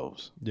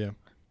yourselves? Yeah.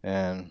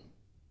 And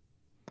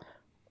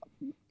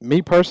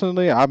me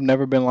personally, I've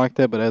never been like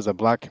that, but as a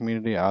black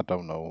community, I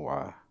don't know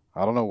why.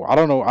 I don't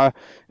know.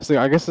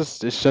 I guess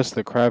it's just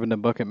the crab in the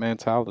bucket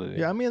mentality.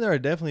 Yeah, I mean there are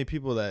definitely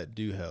people that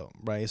do help,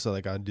 right? So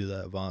like I do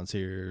that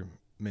volunteer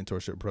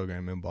mentorship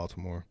program in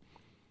Baltimore.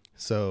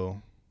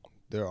 So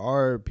there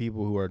are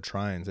people who are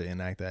trying to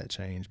enact that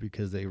change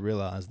because they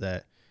realize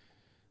that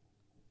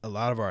a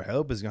lot of our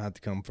help is going to have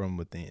to come from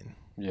within.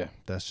 Yeah.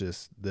 That's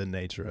just the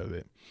nature of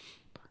it.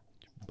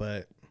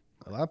 But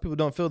a lot of people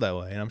don't feel that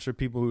way. And I'm sure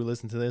people who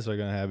listen to this are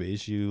going to have an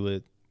issue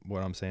with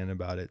what I'm saying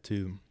about it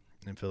too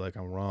and feel like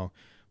I'm wrong.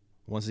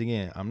 Once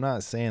again, I'm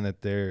not saying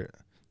that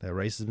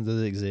racism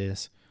doesn't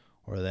exist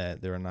or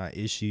that there are not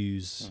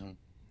issues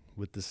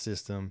with the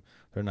system.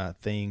 There are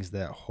not things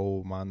that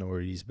hold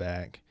minorities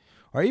back,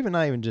 or even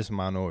not even just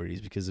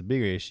minorities, because the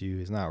bigger issue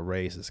is not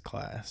race, it's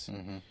class.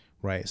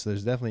 Right. So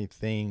there's definitely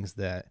things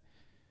that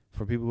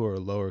for people who are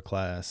lower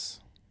class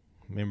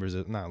members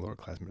of, not lower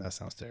class, that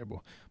sounds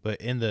terrible,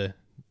 but in the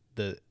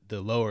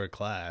lower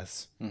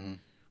class,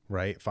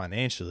 right,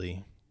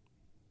 financially,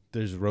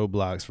 there's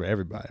roadblocks for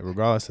everybody,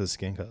 regardless of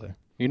skin color.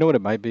 You know what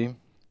it might be?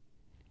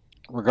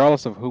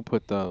 Regardless of who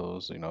put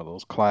those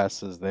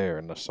classes there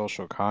and the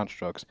social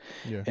constructs,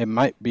 it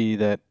might be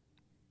that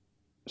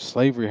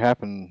slavery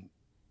happened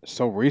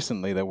so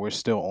recently that we're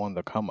still on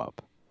the come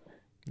up.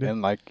 Yeah.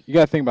 And like you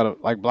gotta think about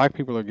it, like black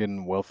people are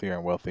getting wealthier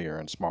and wealthier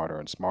and smarter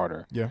and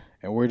smarter. Yeah.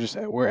 And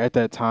we're at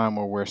that time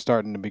where we're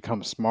starting to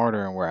become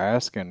smarter and we're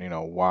asking,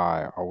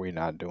 why are we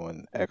not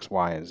doing X,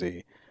 Y, and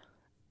Z?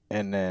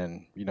 And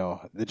then,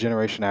 the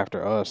generation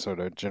after us or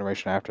the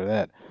generation after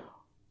that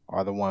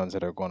are the ones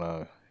that are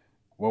gonna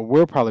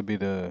we'll probably be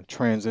the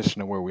transition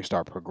to where we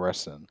start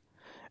progressing.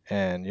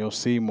 And you'll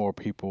see more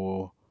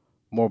people,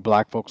 more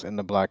black folks in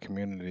the black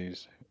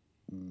communities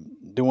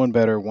doing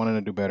better, wanting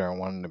to do better and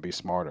wanting to be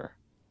smarter.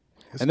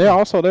 It's And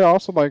cool. there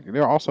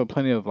are also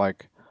plenty of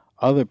like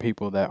other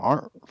people that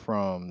aren't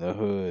from the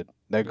hood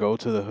that Yeah. go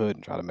to the hood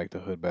and try to make the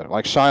hood better.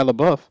 Like Shia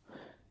LaBeouf.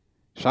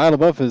 Shia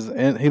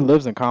LaBeouf he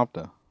lives in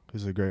Compton.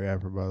 He's a great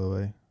rapper, by the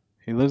way.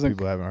 He lives in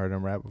People haven't heard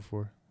him rap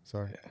before.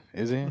 Sorry.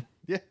 Is he?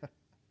 Yeah.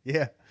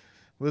 Yeah.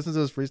 Listen to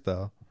his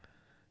freestyle.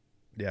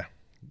 Yeah.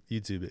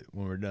 YouTube it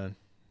when we're done.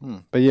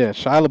 But yeah,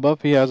 Shia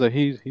LaBeouf,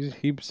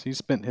 he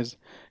spent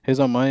his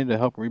own money to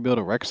help rebuild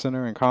a rec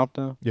center in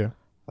Compton. Yeah.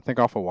 I think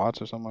off of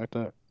Watts or something like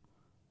that.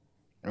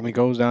 And he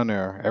goes down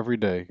there every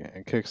day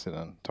and kicks it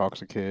and talks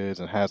to kids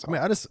and has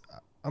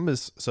I'm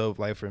just so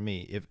like for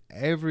me, if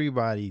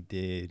everybody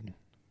did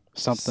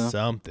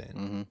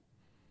something.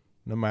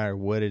 no matter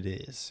what it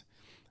is,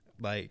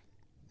 like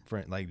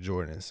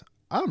Jordans,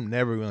 I'm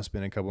never gonna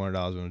spend a couple $100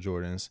 on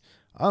Jordans.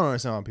 I don't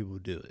understand why people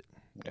do it.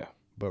 Yeah.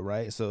 But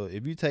right, so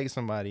if you take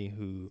somebody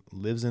who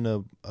lives in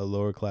a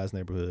lower class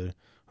neighborhood,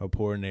 a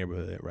poor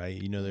neighborhood,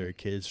 right? There are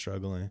kids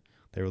struggling.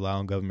 They rely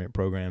on government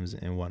programs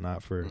and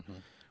whatnot for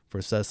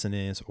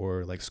sustenance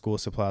or like school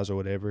supplies or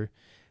whatever.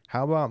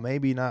 How about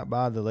maybe not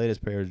buy the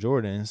latest pair of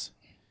Jordans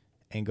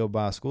and go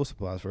buy school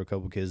supplies for a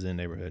couple kids in the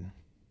neighborhood?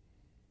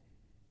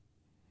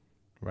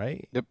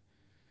 Right? Yep.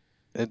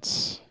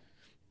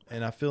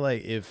 And I feel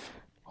like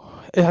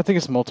I think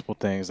it's multiple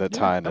things that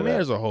tie into that.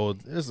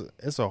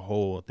 it's a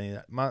whole thing.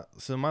 My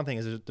thing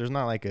is there's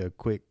not like a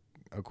quick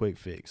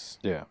fix.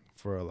 Yeah.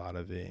 For a lot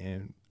of it,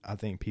 and I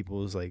think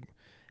people's like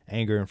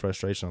anger and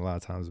frustration a lot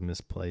of times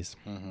misplaced,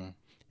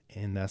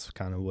 and that's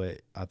kind of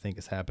what I think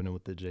is happening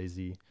with the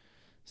Jay-Z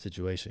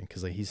situation,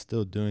 because like he's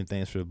still doing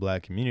things for the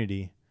black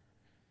community,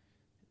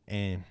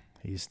 and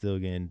he's still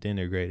getting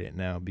denigrated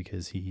now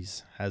because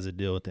has a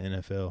deal with the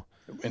NFL.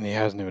 And he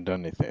hasn't even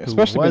done anything.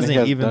 Especially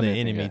wasn't even the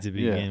enemy to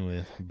begin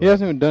with. He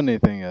hasn't even done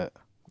anything yet.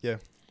 Yeah.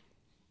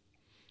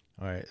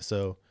 All right,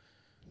 so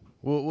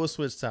we'll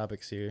switch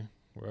topics here.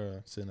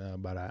 We're sitting at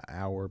about an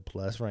hour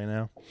plus right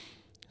now,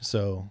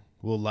 so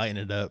we'll lighten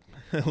it up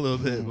a little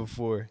bit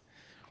before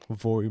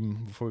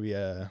we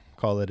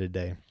call it a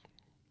day.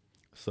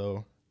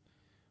 So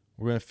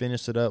we're gonna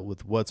finish it up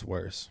with what's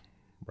worse,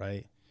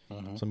 right? So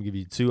I'm gonna give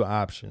you two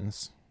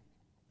options.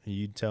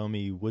 You tell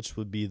me which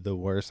would be the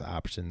worst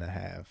option to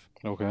have.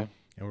 Okay.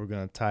 And we're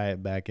going to tie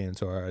it back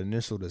into our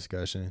initial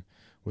discussion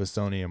with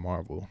Sony and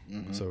Marvel.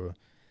 So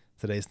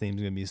today's theme is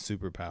going to be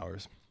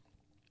superpowers.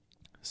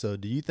 So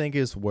do you think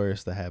it's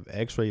worse to have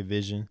X-ray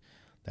vision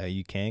that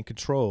you can't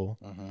control?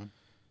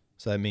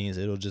 So that means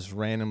it'll just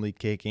randomly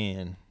kick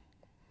in.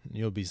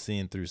 You'll be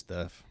seeing through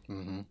stuff,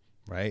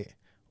 right?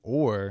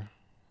 Or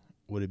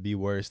would it be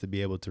worse to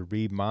be able to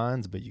read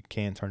minds, but you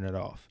can't turn it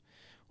off,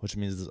 which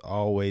means it's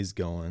always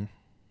going?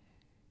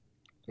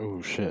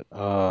 Oh shit.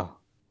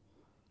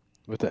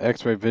 With the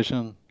X-ray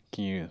vision,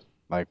 can you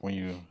when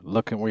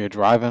you're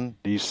driving,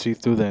 do you see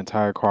through the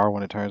entire car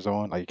when it turns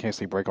on? Like you can't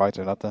see brake lights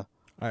or nothing?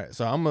 All right,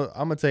 so I'm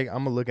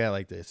gonna look at it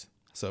like this.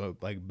 So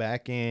like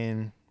back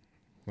in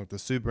with the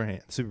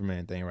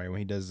Superman thing, right? When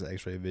he does the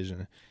X-ray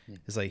vision,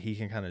 it's like he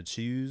can kind of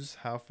choose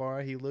how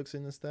far he looks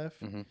into stuff.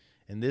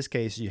 In this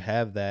case, you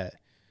have that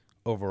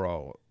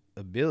overall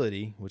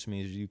ability, which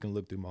means you can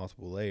look through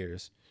multiple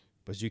layers,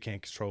 but you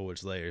can't control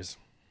which layers.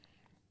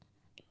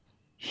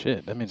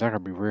 Shit, that means I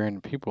could be rearing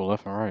people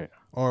left and right.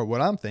 Or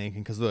what I'm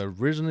thinking, because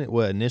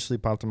what initially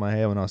popped in my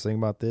head when I was thinking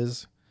about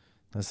this,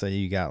 let's say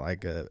you got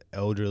like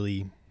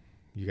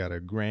you got a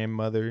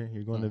grandmother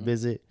you're going to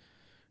visit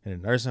in a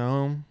nursing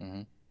home,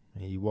 and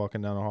you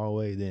walking down the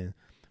hallway, then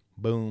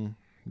boom,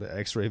 the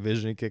X-ray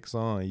vision kicks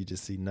on, and you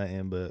just see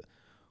nothing but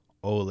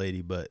old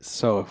lady butts.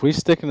 So if we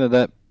stick into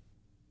that,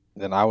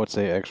 then I would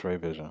say X-ray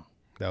vision.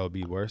 That would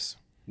be worse.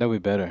 That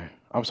would be better.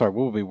 I'm sorry.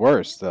 What would be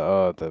worse?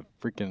 The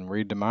freaking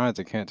read the minds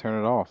and can't turn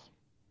it off.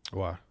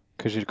 Why?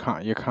 Because you're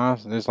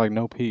constant. There's like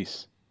no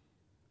peace.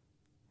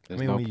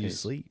 There's no when peace. you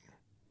sleep,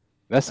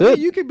 that's it.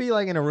 You could be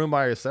like in a room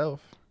by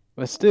yourself.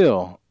 But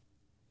still,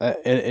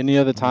 any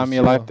other time in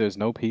your life, there's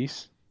no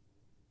peace.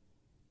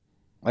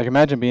 Like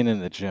imagine being in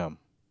the gym.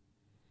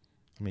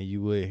 I mean,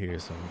 you would hear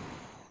some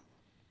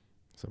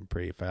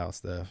pretty foul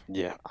stuff.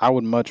 Yeah, I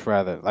would much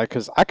rather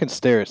because I can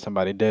stare at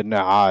somebody dead in their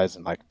eyes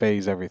and like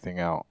phase everything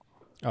out.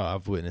 Oh,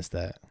 I've witnessed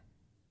that.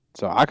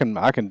 So I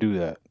can do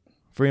that.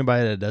 For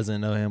anybody that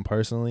doesn't know him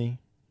personally,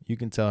 you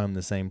can tell him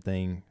the same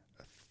thing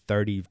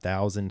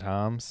 30,000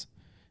 times,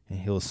 and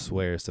he'll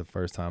swear it's the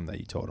first time that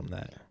you told him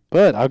that.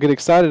 But I'll get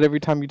excited every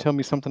time you tell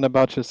me something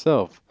about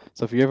yourself.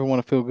 So if you ever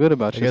want to feel good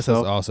about I guess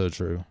yourself, that's also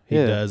true. He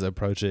does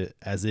approach it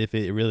as if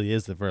it really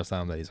is the first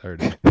time that he's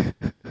heard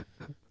it.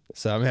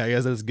 So I mean, I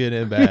guess that's good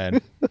and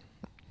bad.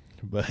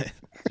 But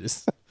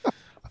just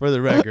for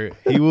the record,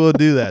 he will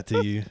do that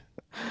to you.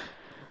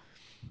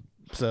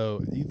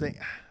 So you think?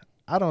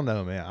 I don't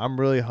know, man. I'm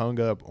really hung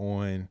up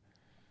on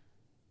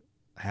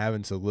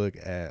having to look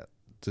at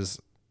just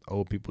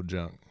old people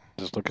junk.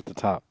 Just look at the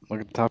top. Look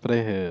at the top of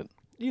their head.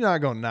 You're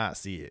not gonna not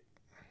see it.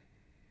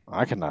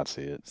 I cannot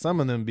see it.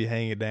 Some of them be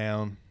hanging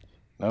down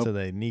to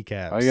their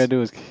kneecaps. All you gotta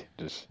do is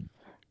just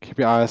keep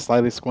your eyes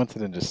slightly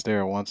squinted and just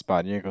stare at one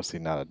spot. You ain't gonna see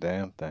not a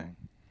damn thing.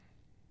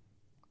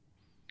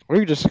 Or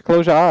you just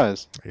close your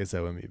eyes. I guess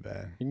that wouldn't be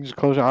bad. You can just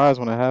close your eyes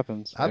when it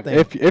happens. I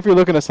think if you're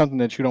looking at something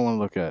that you don't want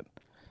to look at.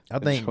 I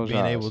think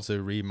being able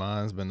to read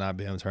minds but not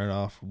be able to turn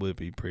off would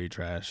be pretty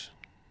trash.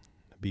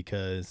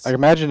 Because like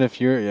imagine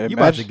if you're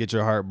about to get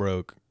your heart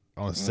broke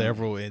on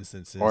several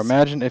instances. Or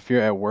imagine if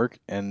you're at work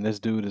and this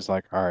dude is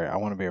like, all right, I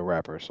want to be a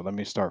rapper, so let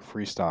me start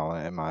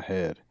freestyling in my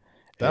head.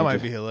 That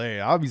might be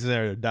hilarious. I'll be sitting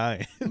there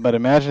dying. But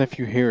imagine if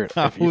you hear it,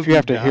 if you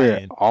have to hear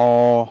it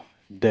all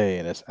day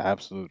and it's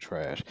absolute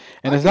trash.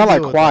 And it's not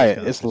like quiet,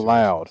 it's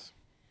loud.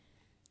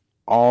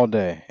 All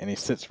day. And he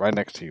sits right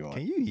next to you.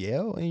 Can you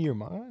yell in your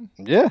mind?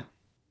 Yeah.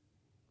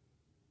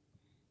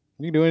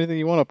 You can do anything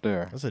you want up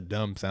there. That's a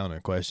dumb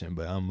sounding question,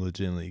 but I'm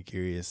legitimately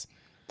curious.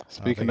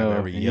 Speaking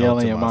of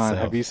yelling in your mind,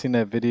 have you seen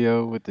that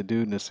video with the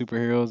dude in the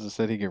superheroes that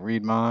said he could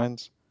read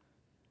minds?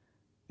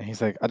 And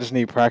he's like, I just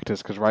need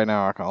practice because right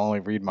now I can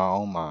only read my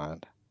own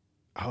mind.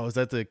 Oh, is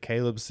that the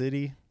Caleb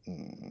City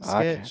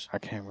sketch? I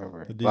can't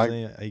remember.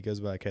 He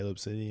goes by Caleb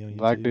City on YouTube.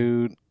 Black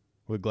dude.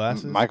 With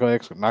glasses?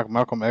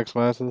 Malcolm X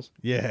glasses?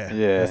 Yeah.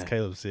 Yeah. That's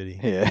Caleb City.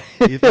 Yeah.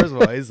 First of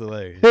all, he's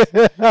hilarious.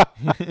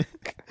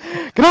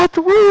 Get out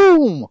the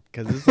room!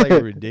 Because it's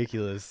like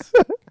ridiculous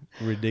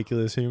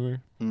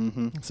humor.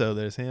 Mm-hmm. So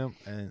there's him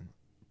and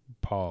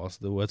pause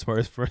the what's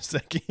worse for a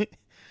second.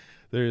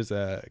 There's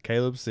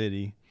Caleb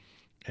City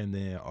and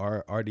then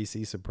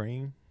RDC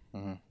Supreme.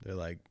 Mm-hmm. They're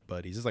like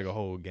buddies. It's like a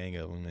whole gang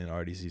of them in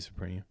RDC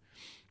Supreme.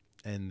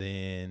 And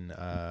then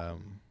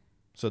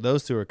so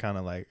those two are kind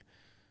of like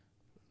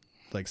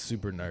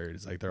super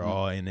nerds. Like they're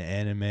all into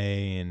anime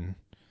and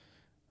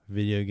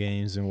video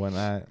games and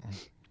whatnot.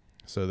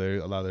 So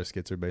a lot of their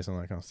skits are based on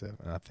that kind of stuff,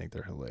 and I think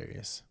they're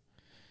hilarious.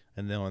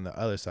 And then on the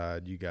other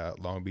side, you got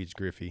Long Beach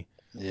Griffey.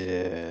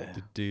 Yeah.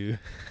 The dude.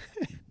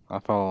 I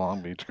follow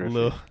Long Beach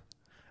Griffey.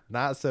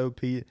 Not so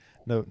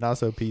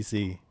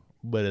PC,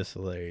 but it's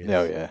hilarious.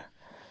 Oh yeah.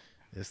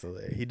 It's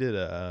hilarious. He did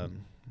a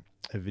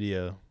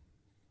video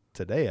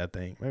today, I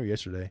think, maybe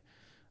yesterday,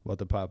 about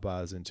the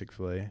Popeyes and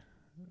Chick-fil-A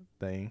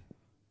thing.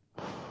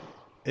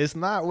 It's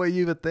not what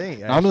you would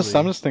think. I'm just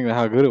thinking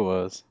how good it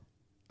was.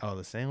 Oh,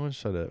 the sandwich?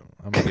 Shut up.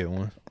 I'm going to get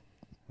one.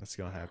 That's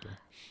going to happen.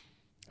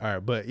 All right.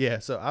 But, yeah,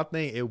 so I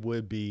think it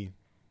would be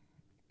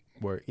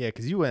work. Yeah,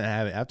 because you wouldn't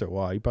have it after a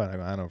while. You probably not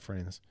going to have no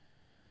friends.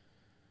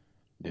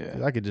 Yeah.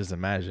 I could just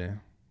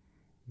imagine.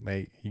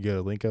 Like, you go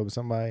to link up with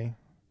somebody.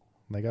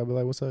 Like, I'll be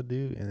like, what's up,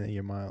 dude? And then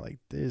your mind like,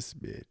 this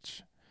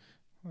bitch.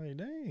 Like,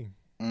 dang.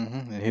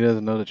 Mm-hmm. And he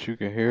doesn't know that you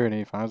can hear, and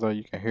he finds out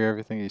you can hear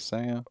everything he's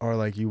saying. Or,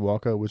 like, you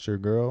walk up with your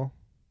girl,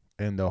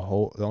 and the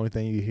only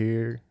thing you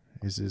hear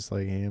is just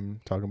like him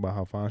talking about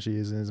how fine she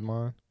is in his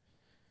mind,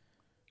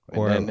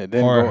 or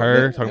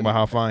her talking about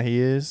how fine he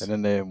is,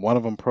 and then one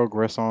of them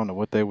progress on to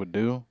what they would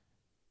do,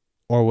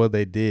 or what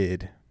they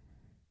did.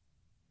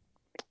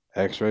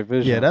 X-ray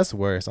vision. Yeah, that's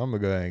worse. I'm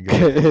gonna go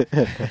ahead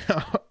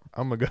and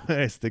I'm gonna go ahead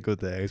and stick with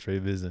the X-ray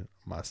vision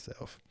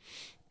myself.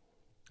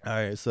 All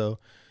right, so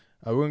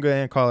we're gonna go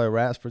ahead and call it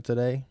wraps for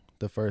today.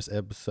 The first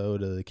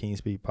episode of the King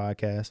Speak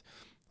podcast.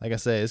 Like I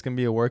said, it's gonna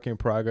be a work in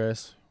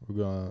progress.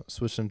 We're gonna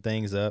switch some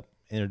things up,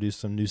 introduce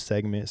some new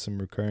segments, some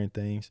recurring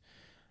things,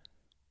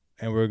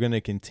 and we're gonna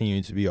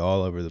continue to be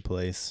all over the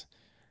place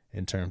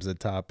in terms of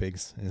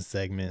topics and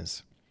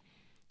segments.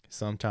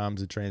 Sometimes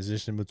the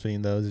transition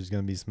between those is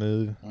gonna be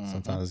smooth. Mm-hmm.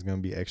 Sometimes it's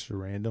gonna be extra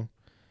random.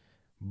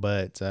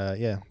 But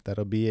yeah,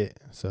 that'll be it.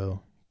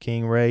 So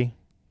King Ray,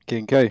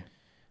 King Khay,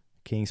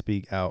 King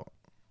Speak out.